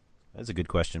ask you. That's a good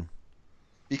question.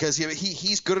 Because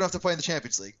he's good enough to play in the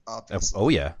Champions League, obviously. Oh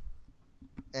yeah.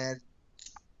 And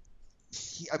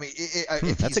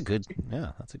that's a good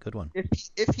one.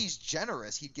 If he's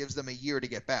generous, he gives them a year to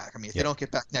get back. I mean, if they don't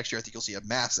get back next year, I think you'll see a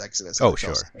mass exodus. Oh,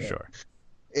 sure.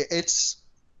 It's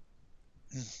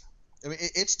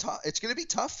tough. It's going to be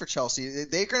tough for Chelsea.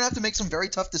 They're going to have to make some very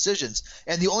tough decisions,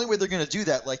 and the only way they're going to do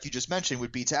that, like you just mentioned,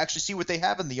 would be to actually see what they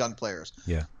have in the young players.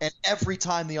 Yeah. And every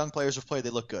time the young players have played,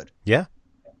 they look good. Yeah.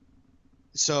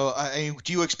 So, would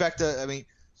you expect another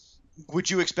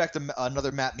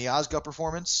Matt Miazga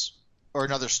performance or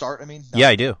another start? No. Yeah,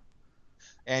 I do.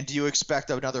 And do you expect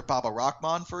another Baba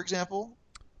Rahman, for example?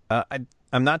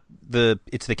 I'm not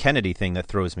it's the Kennedy thing that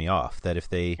throws me off. That if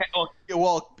they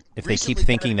keep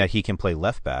thinking that he can play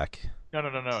left back.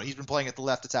 No. He's been playing at the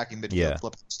left attacking midfield. Yeah. The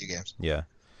last few games. Yeah.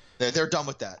 They're done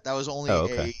with that. That was only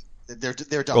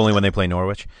they're done. Only when they play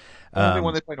Norwich. Only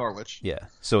when they play Norwich. Yeah.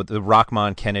 So the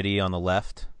Rahman Kennedy on the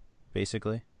left,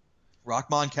 basically.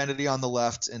 Rahman Kennedy on the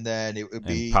left, and then it would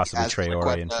be possibly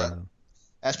Traore in front of him.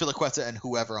 Azpilicueta and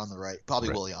whoever on the right. Probably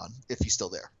Willian, if he's still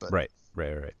there. But Right.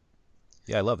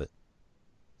 Yeah, I love it.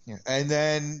 Yeah. And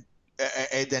then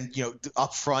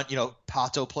up front,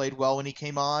 Pato played well when he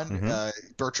came on.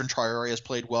 Mm-hmm. Bertrand Traore has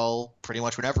played well pretty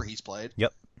much whenever he's played.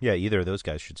 Yep. Yeah, either of those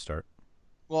guys should start.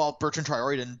 Well, Bertrand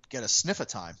Traore didn't get a sniff of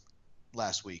time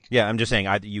last week. Yeah, I'm just saying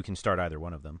you can start either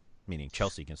one of them, meaning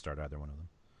Chelsea can start either one of them.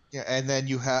 Yeah, and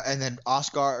then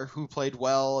Oscar, who played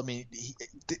well. I mean,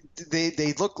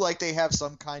 they look like they have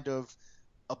some kind of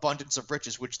abundance of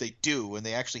riches, which they do, and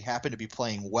they actually happen to be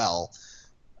playing well.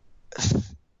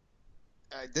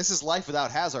 This is life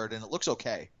without Hazard, and it looks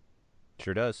okay.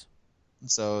 Sure does.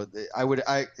 So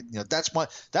that's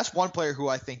one player who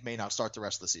I think may not start the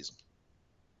rest of the season.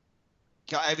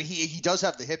 I mean, he does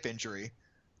have the hip injury,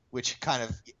 which kind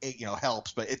of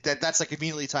helps, but that's like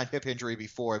immediately timed hip injury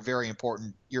before a very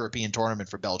important European tournament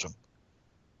for Belgium.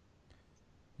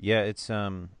 Yeah, it's I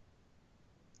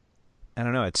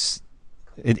don't know. It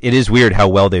is weird how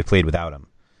well they've played without him,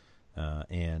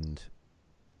 and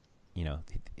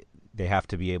they have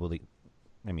to be able to.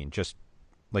 I mean, just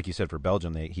like you said for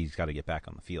Belgium, he's got to get back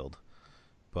on the field,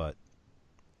 but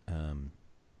I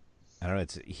don't know.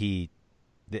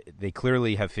 They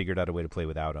clearly have figured out a way to play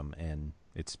without him, and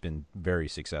it's been very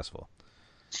successful.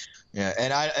 Yeah,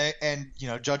 and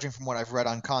judging from what I've read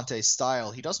on Conte's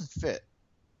style, he doesn't fit.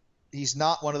 He's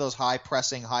not one of those high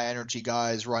pressing, high energy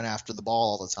guys run after the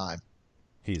ball all the time.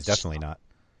 He's definitely not.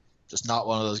 Just not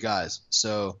one of those guys.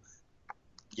 So,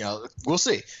 we'll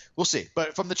see.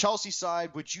 But from the Chelsea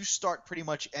side, would you start pretty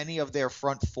much any of their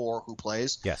front four who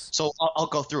plays? Yes. So I'll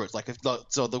go through it.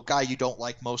 So the guy you don't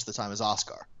like most of the time is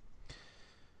Oscar.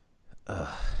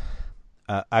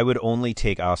 I would only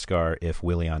take Oscar if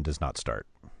Willian does not start.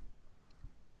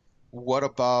 What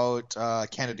about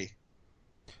Kennedy?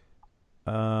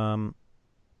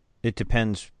 It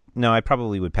depends. No, I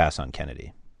probably would pass on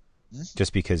Kennedy,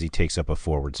 just because he takes up a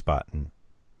forward spot. And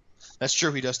that's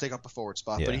true. He does take up a forward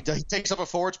spot, but he takes up a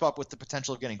forward spot with the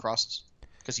potential of getting crosses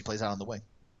because he plays out on the wing.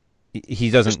 He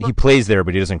doesn't. He plays there,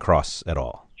 but he doesn't cross at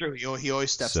all. True. He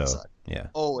always steps inside. Yeah.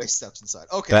 Always steps inside.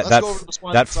 Okay. Let's go over to the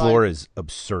Swansea that floor is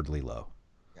absurdly low.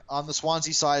 On the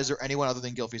Swansea side, is there anyone other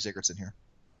than Gylfi Sigurdsson here?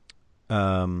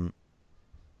 I'm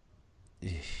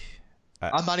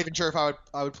not even sure if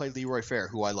I would play Leroy Fair,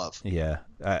 who I love. Yeah,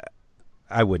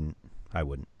 I wouldn't.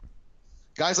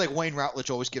 Guys like Wayne Routledge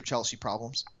always give Chelsea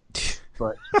problems,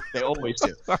 but they always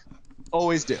do.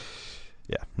 Always do.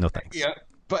 Yeah, no thanks. Yeah,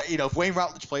 But, if Wayne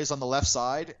Routledge plays on the left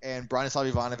side and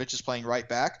Branislav Ivanovic is playing right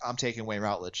back, I'm taking Wayne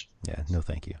Routledge. Yeah, no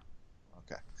thank you.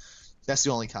 Okay. That's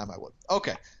the only time I would.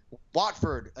 Okay.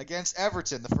 Watford against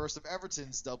Everton, the first of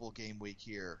Everton's double game week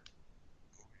here.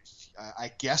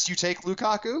 I guess you take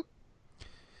Lukaku?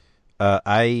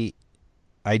 I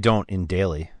don't in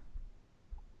daily.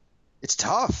 It's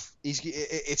tough.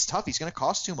 It's tough. He's going to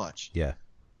cost too much. Yeah.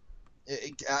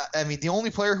 I mean, the only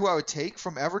player who I would take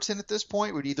from Everton at this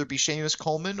point would either be Seamus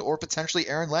Coleman or potentially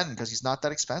Aaron Lennon because he's not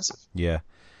that expensive. Yeah.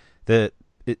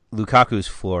 Lukaku's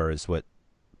floor is what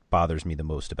bothers me the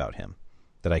most about him.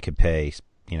 That I could pay,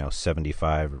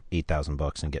 $75 or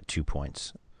 $8,000 and get 2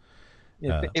 points.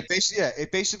 It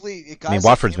basically. I mean,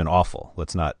 Watford's been awful.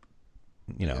 Let's not,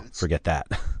 forget that.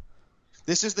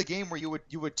 This is the game where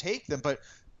you would take them, but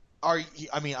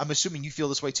I'm assuming you feel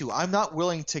this way too. I'm not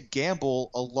willing to gamble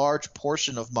a large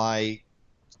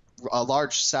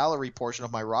salary portion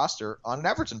of my roster on an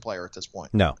Everton player at this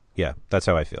point. No, yeah, that's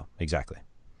how I feel. Exactly.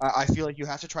 I feel like you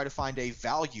have to try to find a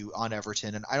value on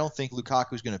Everton, and I don't think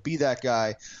Lukaku is going to be that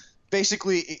guy.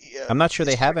 Basically, I'm not sure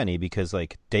they have any because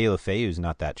Deulofeu's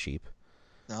not that cheap.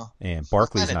 No, and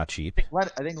Barkley's not cheap. I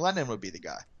think Lennon would be the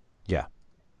guy. Yeah.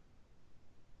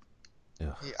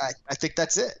 I think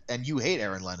that's it. And you hate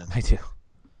Aaron Lennon. I do.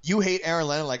 You hate Aaron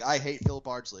Lennon like I hate Phil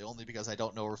Bardsley, only because I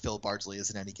don't know where Phil Bardsley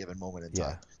is in any given moment in time.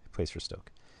 Yeah, he plays for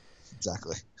Stoke.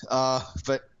 Exactly.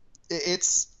 But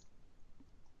it's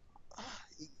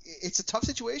a tough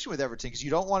situation with Everton because you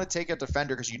don't want to take a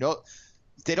defender because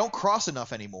they don't cross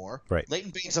enough anymore. Right.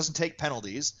 Leighton Baines doesn't take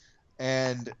penalties,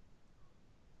 and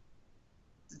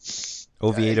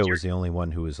Oviedo was the only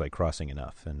one who was crossing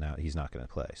enough, and now he's not going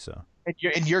to play. So.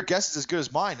 And your guess is as good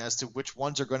as mine as to which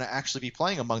ones are going to actually be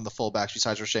playing among the fullbacks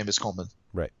besides Seamus Coleman.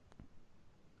 Right.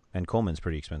 And Coleman's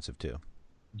pretty expensive too.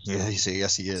 Yeah,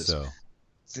 yes, he is. So.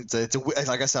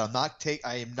 Like I said,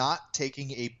 I am not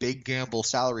taking a big gamble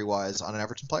salary wise on an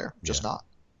Everton player. Just not.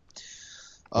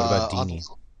 What about Deeney?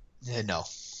 No,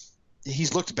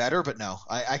 he's looked better, but no,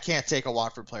 I can't take a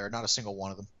Watford player. Not a single one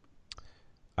of them.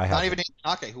 Not even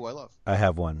Ake, who I love. I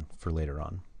have one for later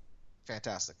on.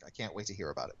 Fantastic! I can't wait to hear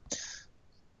about it.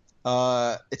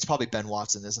 It's probably Ben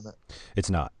Watson, isn't it? It's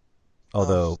not.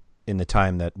 Although in the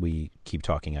time that we keep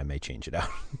talking, I may change it out.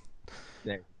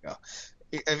 There you go.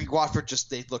 I mean, Watford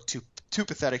they look too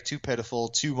pathetic, too pitiful,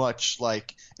 too much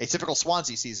like a typical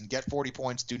Swansea season. Get 40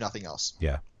 points, do nothing else.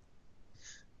 Yeah.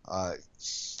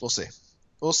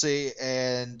 We'll see,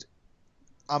 and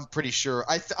I'm pretty sure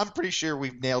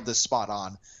we've nailed this spot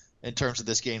on in terms of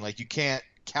this game. You can't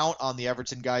count on the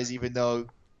Everton guys, even though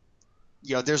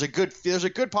there's a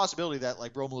good possibility that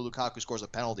Romelu Lukaku scores a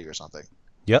penalty or something.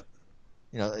 Yep.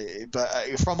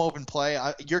 But from open play,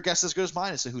 your guess is as good as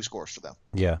mine as to who scores for them.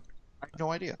 Yeah. I have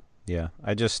no idea. Yeah,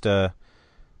 I just I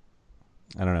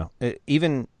don't know.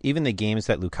 Even the games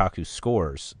that Lukaku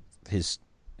scores, his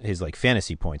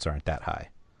fantasy points aren't that high.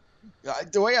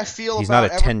 The way I feel he's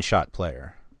about not a 10-shot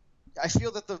player. I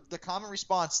feel that the common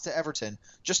response to Everton,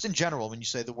 just in general, when you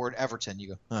say the word Everton, you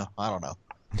go, oh, I don't know.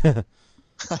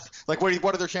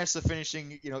 What are their chances of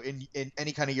finishing, in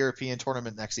any kind of European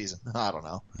tournament next season? I don't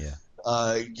know. Yeah.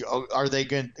 Are they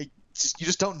going? You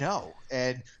just don't know.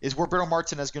 And is Roberto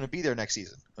Martinez going to be there next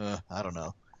season? I don't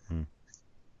know.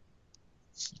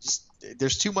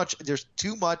 There's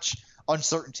too much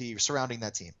uncertainty surrounding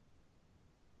that team.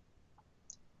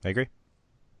 I agree.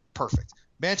 Perfect.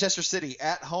 Manchester City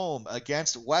at home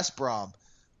against West Brom.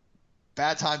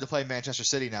 Bad time to play Manchester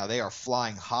City now. They are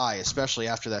flying high, especially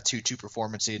after that 2-2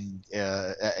 performance in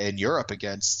Europe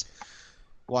against.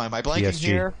 Why am I blanking PSG.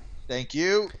 here? Thank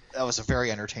you. That was a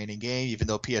very entertaining game, even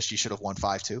though PSG should have won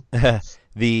 5-2.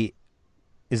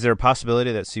 Is there a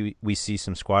possibility that we see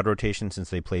some squad rotation since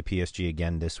they play PSG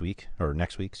again this week or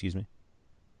next week? Excuse me.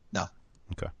 No.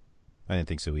 Okay. I didn't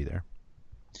think so either.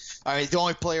 I mean, the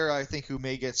only player I think who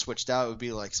may get switched out would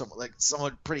be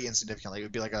someone pretty insignificant. It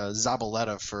would be like a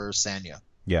Zabaleta for Sanya.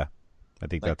 Yeah, I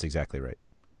think that's exactly right.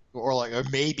 Or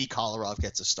maybe Kolarov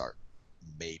gets a start.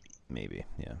 Maybe,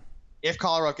 yeah. If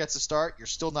Kolarov gets a start, you're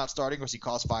still not starting because he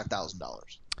costs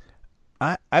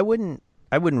 $5,000. I wouldn't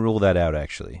rule that out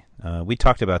actually. We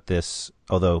talked about this,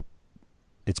 although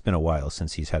it's been a while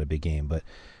since he's had a big game. But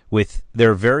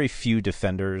there are very few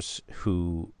defenders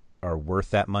who are worth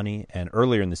that money, and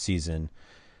earlier in the season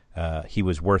he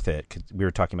was worth it. 'Cause we were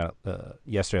talking about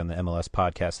yesterday on the MLS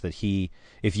podcast that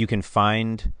if you can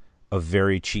find a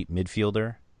very cheap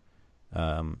midfielder,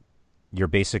 you're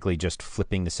basically just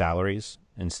flipping the salaries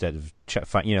instead of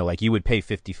you would pay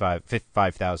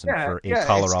 $55,000 for a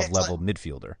Kolarov level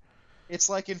midfielder. It's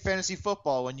like in fantasy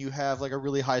football when you have a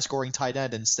really high scoring tight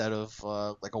end instead of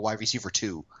a wide receiver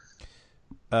 2.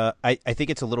 I think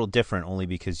it's a little different only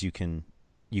because you can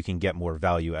get more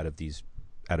value out of these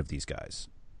guys.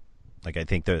 Like I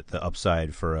think the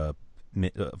upside for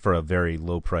a very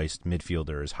low priced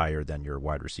midfielder is higher than your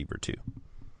wide receiver too.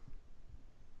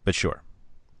 But sure,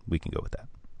 we can go with that.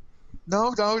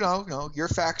 No. Your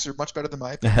facts are much better than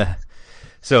my opinion.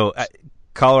 So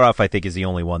Kolarov, I think, is the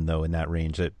only one though in that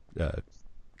range. That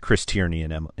Chris Tierney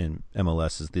in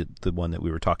MLS is the one that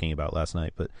we were talking about last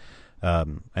night. But I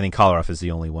think Kolarov is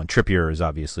the only one. Trippier is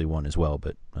obviously one as well,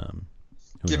 but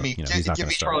give me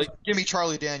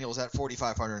Charlie Daniels at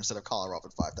 4,500 instead of Kolarov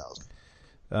at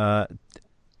 5,000.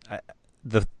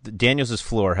 The Daniels'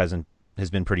 floor has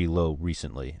been pretty low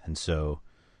recently, and so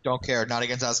don't care. Not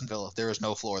against Aston Villa. There is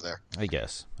no floor there. I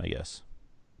guess. There's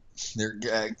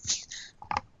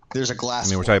a glass. I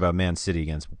mean, we're talking about Man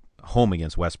City home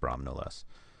against West Brom, no less.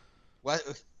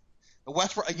 West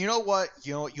Brom. You know what?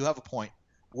 You have a point.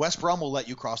 West Brom will let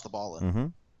you cross the ball in.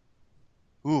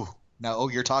 Mm-hmm. Ooh. Now,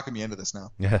 you're talking me into this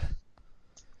now. Yeah.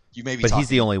 You may be. But he's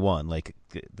the only one. Like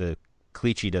the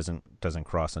Clichy doesn't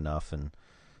cross enough, and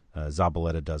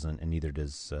Zabaleta doesn't, and neither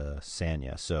does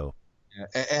Sanya. So. Yeah.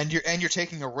 And you're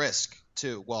taking a risk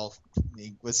too. Well,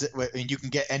 you can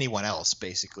get anyone else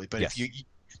basically, but yes.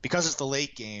 Because it's the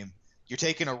late game, you're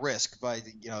taking a risk by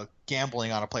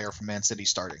gambling on a player from Man City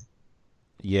starting.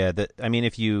 Yeah, I mean,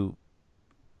 if you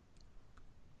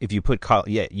put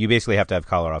you basically have to have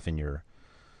Kolarov in your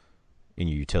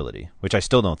utility, which I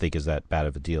still don't think is that bad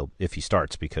of a deal if he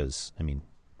starts, because I mean,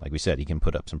 like we said, he can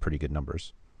put up some pretty good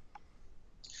numbers.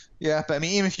 Yeah, but I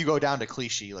mean, even if you go down to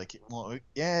Clichy, right?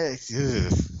 Yeah,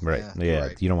 right.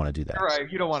 You don't want to do that. All right,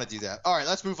 you don't want to do that. All right,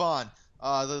 let's move on.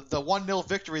 The 1-0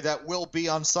 victory that will be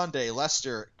on Sunday.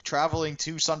 Leicester traveling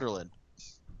to Sunderland.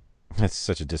 That's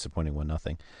such a disappointing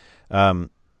 1-0.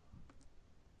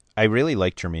 I really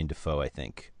like Jermaine Defoe. I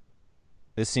think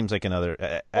this seems like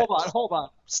another. Hold on,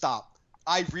 stop.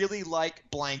 I really like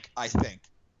blank. I think.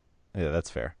 Yeah,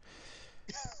 that's fair.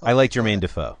 I like Jermaine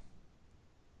Defoe.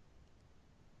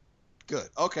 Good.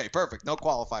 Okay, perfect. No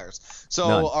qualifiers. So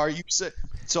None. Are you so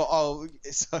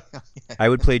I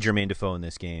would play Jermaine Defoe in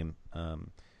this game.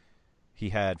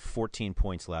 He had 14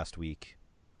 points last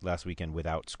weekend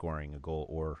without scoring a goal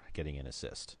or getting an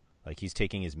assist. Like, he's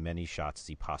taking as many shots as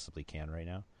he possibly can right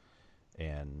now,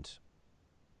 and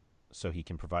so he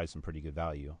can provide some pretty good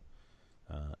value,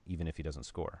 even if he doesn't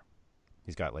score.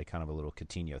 He's got like kind of a little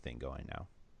Coutinho thing going now.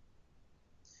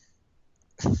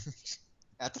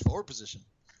 At the forward position.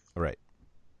 Right.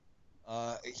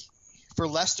 For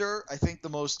Leicester, I think the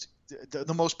most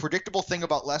predictable thing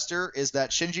about Leicester is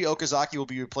that Shinji Okazaki will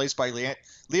be replaced by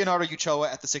Leonardo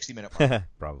Uchoa at the 60-minute mark.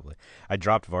 Probably. I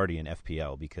dropped Vardy in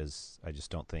FPL because I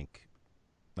just don't think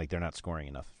they're not scoring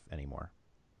enough anymore.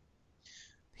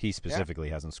 He specifically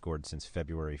hasn't scored since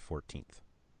February 14th.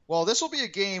 Well, this will be a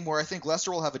game where I think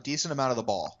Leicester will have a decent amount of the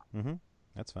ball. Mm-hmm.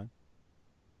 That's fine.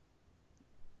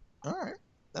 All right.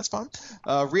 That's fine.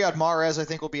 Riyad Mahrez, I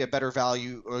think, will be a better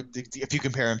value if you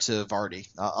compare him to Vardy.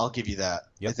 I'll give you that.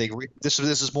 Yep. I think this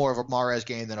is more of a Mahrez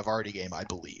game than a Vardy game, I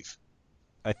believe.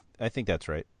 I think that's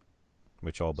right,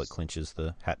 which all but clinches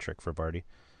the hat trick for Vardy.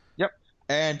 Yep.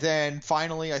 And then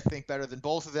finally, I think better than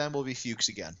both of them will be Fuchs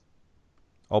again.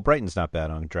 Brighton's not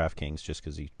bad on DraftKings just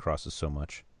because he crosses so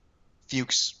much.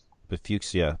 Fuchs. But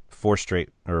Fuchs, yeah, 4 straight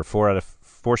and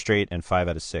 5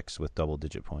 out of 6 with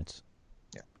double-digit points.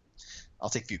 I'll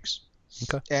take Fuchs.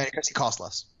 Okay. And because he costs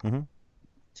less. Mm-hmm.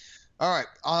 All right.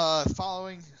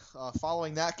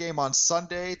 Following that game on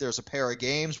Sunday, there's a pair of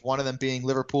games. One of them being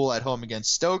Liverpool at home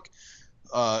against Stoke.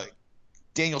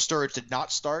 Daniel Sturridge did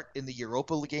not start in the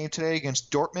Europa League game today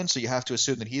against Dortmund, so you have to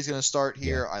assume that he's going to start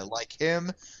here. Yeah. I like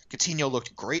him. Coutinho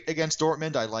looked great against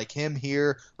Dortmund. I like him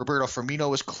here. Roberto Firmino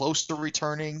was close to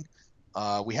returning.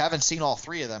 We haven't seen all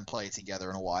three of them play together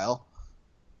in a while.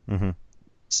 Mm-hmm.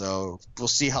 So we'll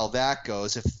see how that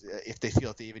goes if they feel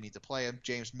that they even need to play him.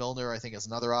 James Milner, I think, is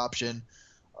another option.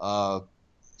 And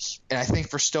I think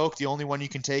for Stoke, the only one you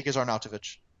can take is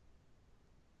Arnautovic.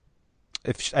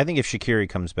 I think if Shaqiri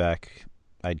comes back,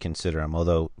 I'd consider him.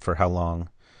 Although for how long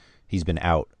he's been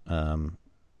out,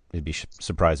 it'd be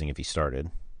surprising if he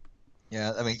started.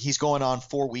 Yeah, I mean, he's going on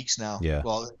 4 weeks now. Yeah.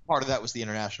 Well, part of that was the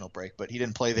international break, but he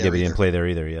didn't play there. Yeah, but he didn't play there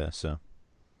either. Yeah, so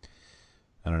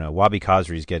I don't know. Wabi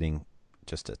Khazri's getting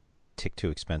just a tick too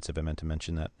expensive. I meant to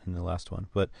mention that in the last one,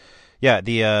 but yeah,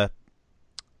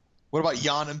 what about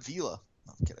Jan M'Vila? No,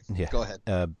 I'm kidding. Yeah. Go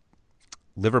ahead.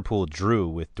 Liverpool drew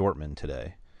with Dortmund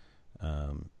today,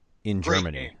 in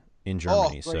Germany. Game. In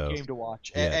Germany, great game to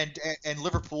watch. Yeah. And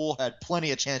Liverpool had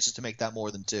plenty of chances to make that more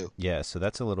than 2. Yeah, so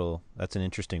that's an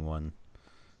interesting one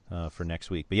for next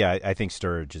week. But yeah, I think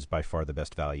Sturridge is by far the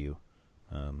best value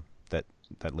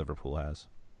that Liverpool has.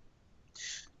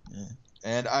 Yeah.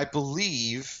 And I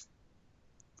believe,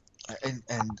 and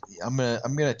I'm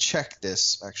gonna check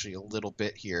this actually a little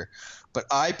bit here, but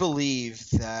I believe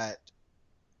that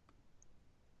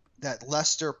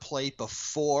Leicester played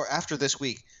after this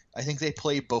week. I think they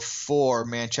played before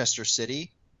Manchester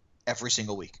City every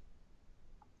single week.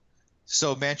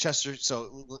 So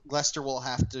Leicester will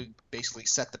have to basically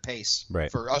set the pace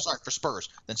for Spurs,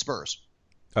 then Spurs.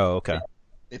 Oh, okay.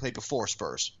 They played before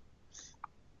Spurs.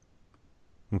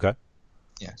 Okay.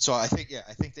 Yeah. So I think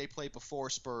they play before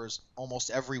Spurs almost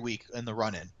every week in the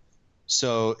run-in.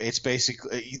 So it's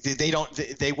basically the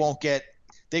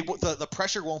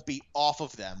pressure won't be off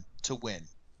of them to win.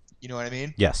 You know what I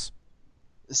mean? Yes.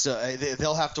 So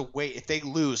they'll have to wait. If they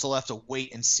lose, they'll have to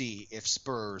wait and see if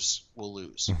Spurs will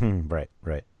lose. Right.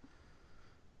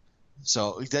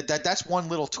 So that's one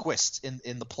little twist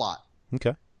in the plot.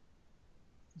 Okay.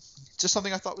 Just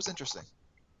something I thought was interesting.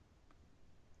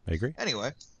 I agree.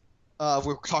 Anyway,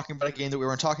 we're talking about a game that we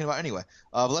weren't talking about anyway.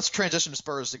 But let's transition to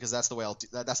Spurs because that's the way I'll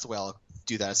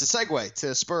do that. It's a segue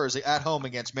to Spurs at home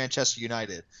against Manchester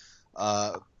United.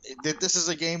 This is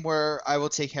a game where I will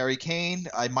take Harry Kane.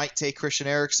 I might take Christian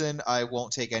Eriksen. I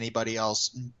won't take anybody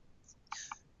else.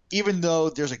 Even though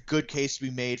there's a good case to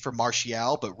be made for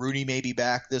Martial, but Rooney may be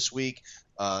back this week.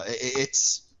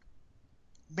 It's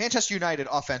Manchester United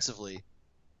offensively.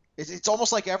 It's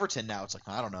almost like Everton now. It's like,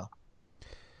 I don't know.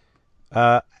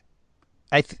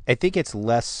 I think it's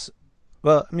less.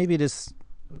 Well, maybe it is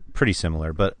pretty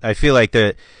similar, but I feel like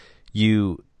that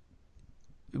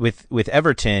with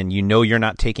Everton, you're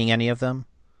not taking any of them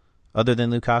other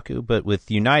than Lukaku. But with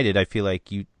United, I feel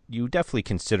like you definitely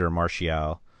consider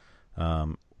Martial.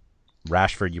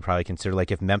 Rashford, you probably consider. Like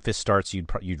if Memphis starts,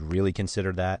 you'd really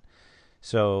consider that.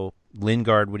 So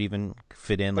Lingard would even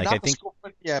fit in. But like I think,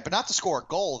 but not to score a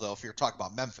goal though. If you're talking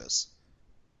about Memphis,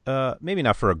 maybe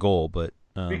not for a goal, but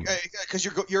because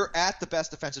you're at the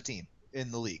best defensive team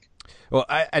in the league. Well,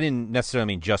 I didn't necessarily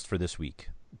mean just for this week,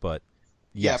 but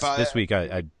yes, this week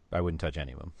I wouldn't touch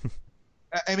any of them.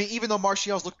 I mean, even though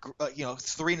Martial's looked,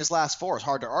 3 in his last 4 is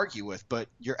hard to argue with, but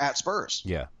you're at Spurs.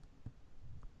 Yeah.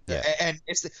 And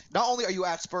it's not only are you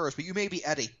at Spurs, but you may be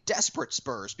at a desperate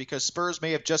Spurs because Spurs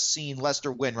may have just seen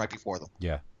Leicester win right before them.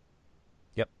 Yeah.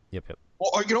 Yep.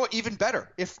 Or you know what? Even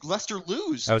better, if Leicester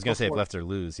lose. I was going to say if Leicester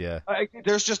lose, yeah.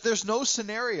 There's no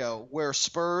scenario where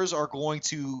Spurs are going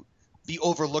to be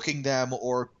overlooking them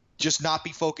or just not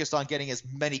be focused on getting as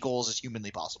many goals as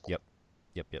humanly possible.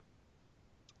 Yep.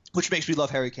 Which makes me love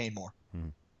Harry Kane more.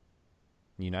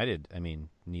 United, I mean,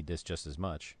 need this just as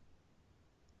much.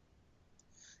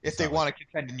 If they want to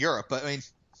contend in Europe, but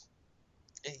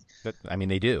I mean,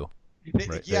 they do.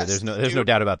 Right? Yes, there's no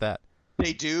doubt about that.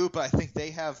 They do, but I think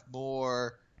they have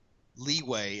more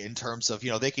leeway in terms of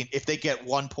they can, if they get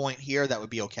 1 point here, that would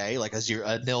be okay. Like a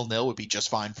 0-0 would be just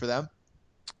fine for them.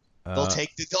 They'll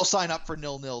sign up for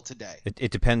 0-0 today.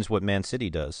 It depends what Man City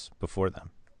does before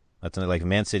them. That's like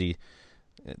Man City.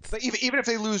 But even if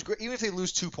they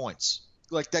lose 2 points.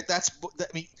 Like I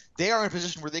mean, they are in a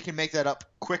position where they can make that up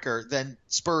quicker than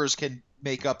Spurs can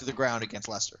make up the ground against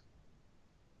Leicester.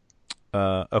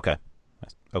 Okay.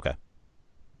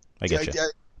 I get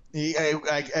you.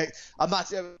 I'm not.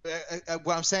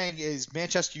 What I'm saying is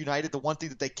Manchester United. The one thing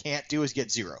that they can't do is get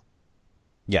 0.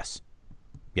 Yes.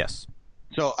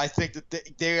 So I think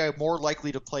that they are more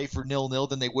likely to play for 0-0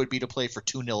 than they would be to play for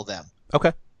 2-0 them.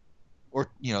 Okay. Or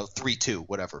 3-2,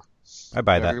 whatever. I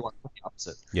buy that.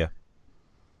 Opposite. Yeah.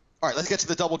 All right, let's get to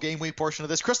the double game week portion of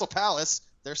this. Crystal Palace,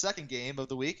 their second game of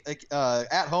the week,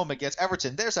 at home against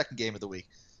Everton, their second game of the week.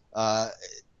 I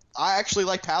actually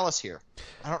like Palace here.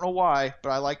 I don't know why, but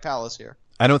I like Palace here.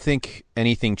 I don't think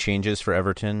anything changes for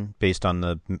Everton based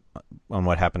on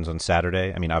what happens on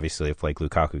Saturday. I mean, obviously, if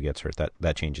Lukaku gets hurt,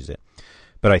 that changes it.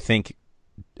 But I think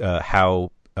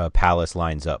how Palace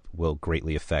lines up will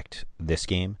greatly affect this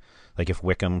game. Like if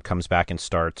Wickham comes back and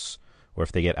starts, or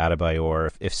if they get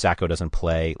Adebayor, if Sakho doesn't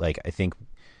play, I think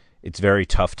it's very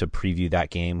tough to preview that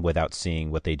game without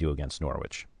seeing what they do against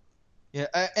Norwich. Yeah,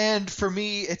 and for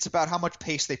me, it's about how much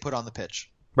pace they put on the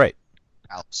pitch. Right.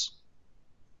 Palace.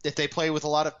 If they play with a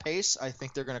lot of pace, I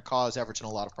think they're going to cause Everton a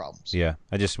lot of problems. Yeah,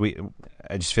 I just feel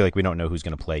like we don't know who's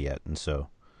going to play yet, and so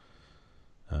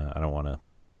I don't want to.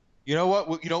 You know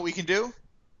what? You know what we can do?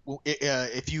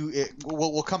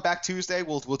 We'll come back Tuesday.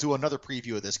 We'll do another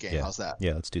preview of this game. Yeah. How's that?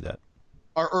 Yeah, let's do that.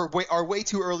 Our way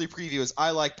too early preview is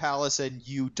I like Palace and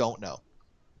you don't know.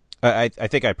 I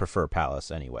think I prefer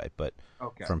Palace anyway, but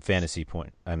okay. From fantasy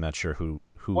point, I'm not sure who.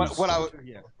 What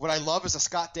I love is a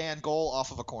Scott Dan goal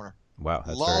off of a corner. Wow,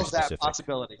 that's very Love specific. that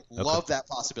possibility. Okay. Love that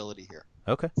possibility here.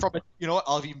 Okay. You know what?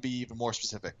 I'll even be even more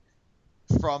specific.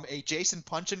 From a Jason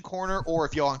Punchin corner, or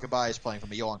if Yohan Cabaye is playing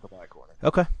from a Yohan Cabaye corner.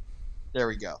 Okay. There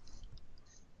we go.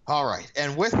 All right,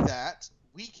 and with that,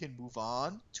 we can move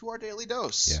on to our daily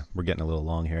dose. Yeah, we're getting a little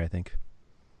long here, I think.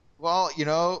 Well,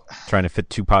 trying to fit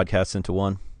 2 podcasts into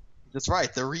one. That's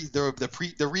right. The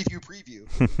review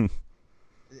preview.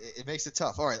 It makes it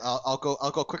tough. All right, I'll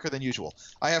go quicker than usual.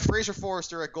 I have Fraser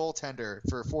Forrester at goaltender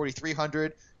for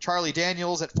 4,300, Charlie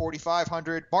Daniels at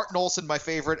 4,500, Martin Olson, my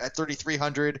favorite, at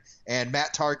 3,300, and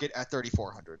Matt Target at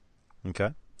 3,400. Okay.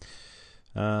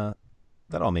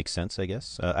 That all makes sense, I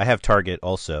guess. I have Target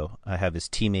also. I have his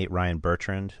teammate Ryan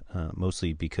Bertrand,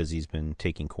 mostly because he's been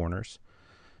taking corners.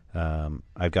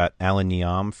 I've got Alan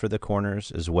Niam for the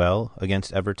corners as well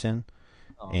against Everton.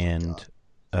 And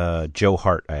Joe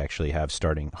Hart I actually have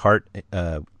starting. Hart,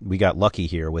 we got lucky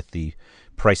here with the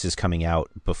prices coming out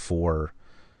before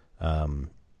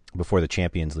the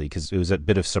Champions League, because it was a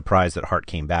bit of surprise that Hart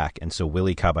came back. And so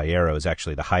Willie Caballero is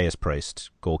actually the highest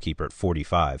priced goalkeeper at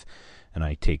 45, and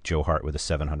I take Joe Hart with a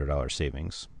 $700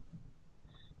 savings.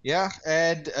 Yeah,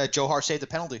 and Joe Hart saved the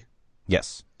penalty.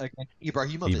 Yes. Against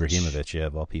Ibrahimovic. Ibrahimovic, yeah,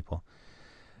 of all people.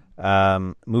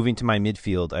 Moving to my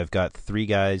midfield, I've got 3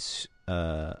 guys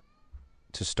to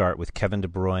start with: Kevin De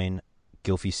Bruyne,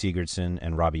 Gylfi Sigurdsson,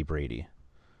 and Robbie Brady.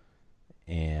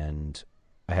 And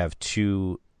I have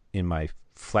 2 in my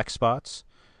flex spots.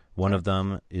 One of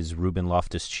them is Ruben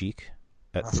Loftus-Cheek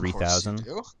at 3,000.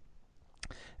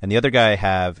 And the other guy I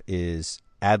have is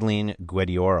Adeline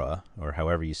Guedioura, or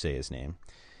however you say his name.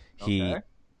 He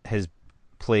has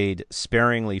played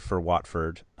sparingly for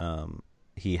Watford.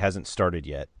 He hasn't started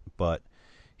yet, but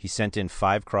he sent in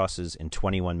 5 crosses in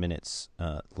 21 minutes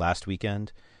last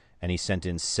weekend, and he sent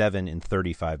in 7 in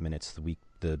 35 minutes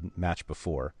the match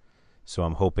before. So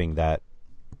I'm hoping that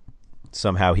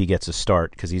somehow he gets a start,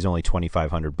 because he's only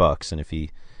 $2,500, and if he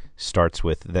starts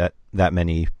with that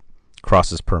many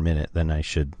crosses per minute, then I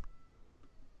should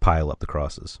pile up the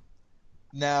crosses.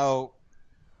 Now,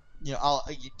 I'll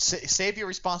save your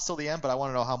response till the end, but I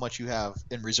want to know how much you have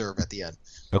in reserve at the end.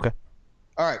 Okay.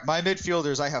 All right, my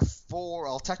midfielders, I have 4,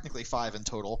 well, technically 5 in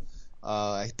total.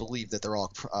 I believe that they're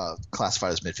all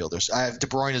classified as midfielders. I have De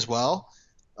Bruyne as well.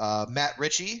 Matt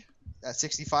Ritchie at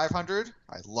 6,500.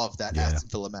 I love that Aston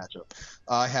Villa matchup.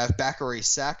 I have Bakary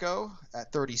Sacco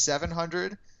at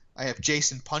 3,700. I have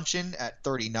Jason Punchin at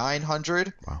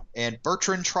 3,900. Wow. And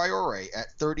Bertrand Traore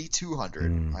at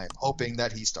 3,200. I'm hoping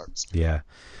that he starts. Yeah,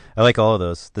 I like all of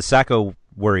those. The Sacco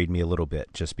worried me a little bit,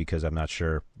 just because I'm not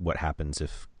sure what happens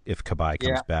if Cabaye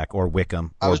comes back, or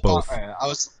Wickham, or both. I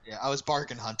was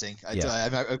bargain hunting.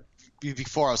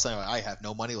 Before I was saying I have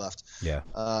no money left. Yeah.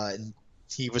 And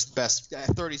he was the best at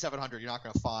 3,700. You're not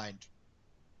going to find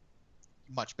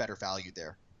much better value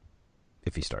there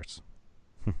if he starts.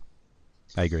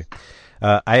 I agree.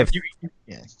 I have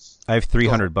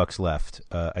 $300 left.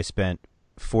 I spent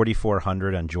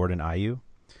 $4,400 on Jordan Ayew,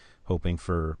 hoping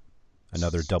for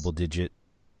another double digit.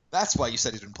 That's why you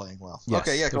said he's been playing well. Yes,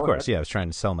 okay, yeah, of course. Yeah, I was trying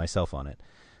to sell myself on it.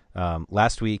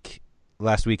 Last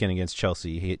weekend against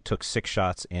Chelsea, he took 6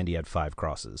 shots and he had 5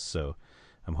 crosses. So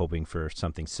I'm hoping for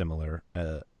something similar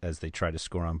as they try to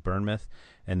score on Bournemouth.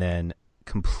 And then,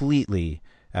 completely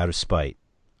out of spite,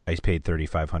 I paid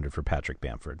 $3,500 for Patrick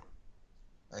Bamford.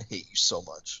 I hate you so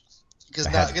much. Because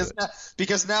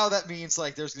now that means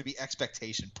like there's going to be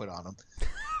expectation put on him.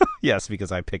 Yes,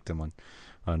 because I picked him on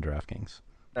DraftKings.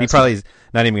 He probably is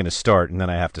not even going to start, and then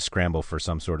I have to scramble for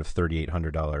some sort of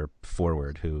 $3,800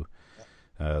 forward who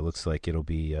looks like it'll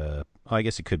be. I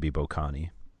guess it could be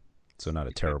Bocani, so not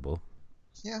a terrible.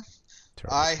 Yeah.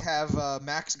 I have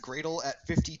Max Gradle at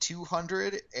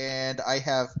 5,200, and I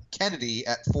have Kennedy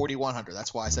at 4,100.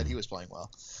 That's why I said he was playing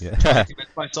well. Yeah. Trying to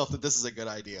convince myself that this is a good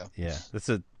idea. Yeah,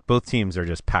 both teams are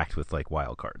just packed with like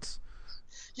wild cards.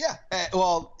 Yeah,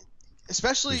 well,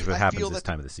 especially what happens this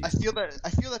time of the season. I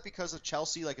feel that because of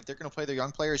Chelsea, like if they're going to play their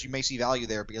young players, you may see value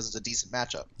there because it's a decent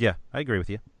matchup. Yeah, I agree with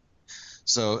you.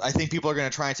 So I think people are going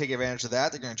to try and take advantage of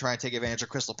that. They're going to try and take advantage of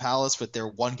Crystal Palace with their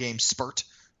one-game spurt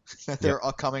that they're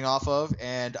coming off of,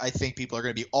 and I think people are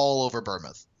going to be all over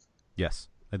Bournemouth. Yes,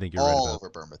 I think you're all right over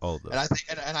Bournemouth. All of those.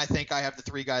 And I think I have the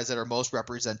 3 guys that are most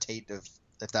representative,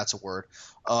 if that's a word,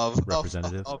 of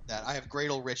that. I have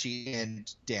Gradle, Ritchie,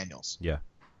 and Daniels. Yeah.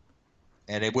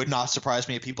 And it would not surprise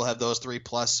me if people have those 3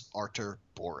 plus Artur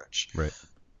Boruc. Right.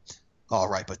 All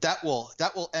right, but that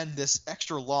will end this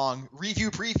extra long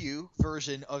review preview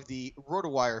version of the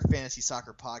RotoWire Fantasy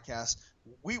Soccer Podcast.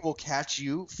 We will catch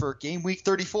you for game week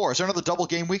 34. Is there another double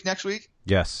game week next week?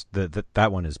 Yes,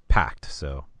 that one is packed.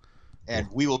 So And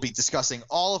we will be discussing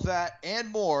all of that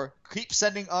and more. Keep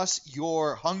sending us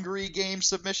your Hungary game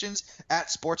submissions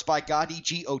at Sports by Gotti,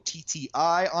 Gotti,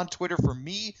 on Twitter for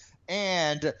me,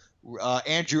 and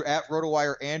Andrew at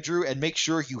RotoWire Andrew, and make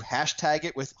sure you hashtag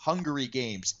it with Hungary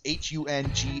Games,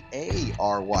 Hungary,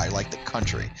 like the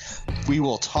country. We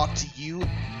will talk to you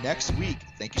next week.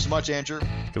 Thank you so much, Andrew.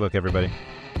 Good luck, everybody.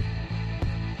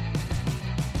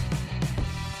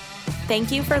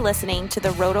 Thank you for listening to the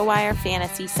RotoWire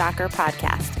Fantasy Soccer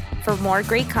Podcast. For more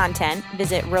great content,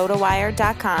 visit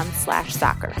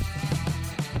rotowire.com/soccer.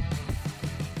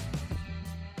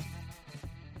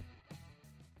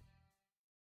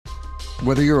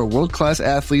 Whether you're a world-class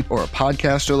athlete or a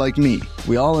podcaster like me,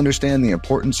 we all understand the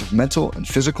importance of mental and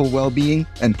physical well-being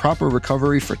and proper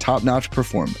recovery for top-notch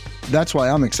performance. That's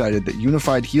why I'm excited that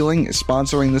Unified Healing is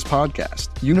sponsoring this podcast.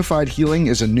 Unified Healing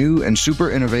is a new and super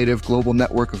innovative global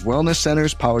network of wellness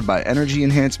centers powered by Energy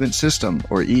Enhancement System,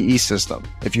 or EE System.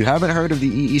 If you haven't heard of the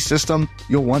EE System,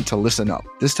 you'll want to listen up.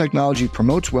 This technology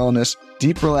promotes wellness,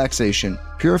 deep relaxation,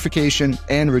 purification,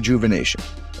 and rejuvenation.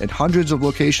 At hundreds of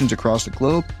locations across the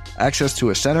globe, access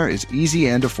to a center is easy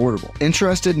and affordable.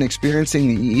 Interested in experiencing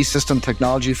the EE System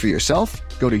technology for yourself?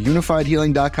 Go to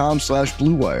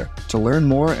unifiedhealing.com/bluewire to learn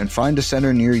more and find a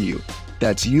center near you.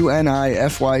 That's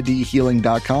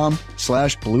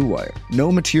unifydhealing.com/bluewire.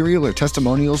 No material or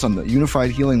testimonials on the Unified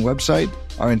Healing website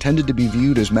are intended to be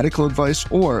viewed as medical advice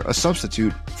or a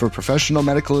substitute for professional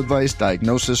medical advice,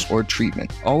 diagnosis, or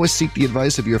treatment. Always seek the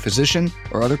advice of your physician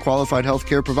or other qualified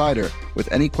healthcare provider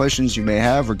with any questions you may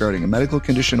have regarding a medical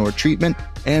condition or treatment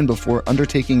and before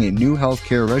undertaking a new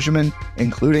healthcare regimen,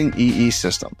 including EE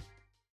System.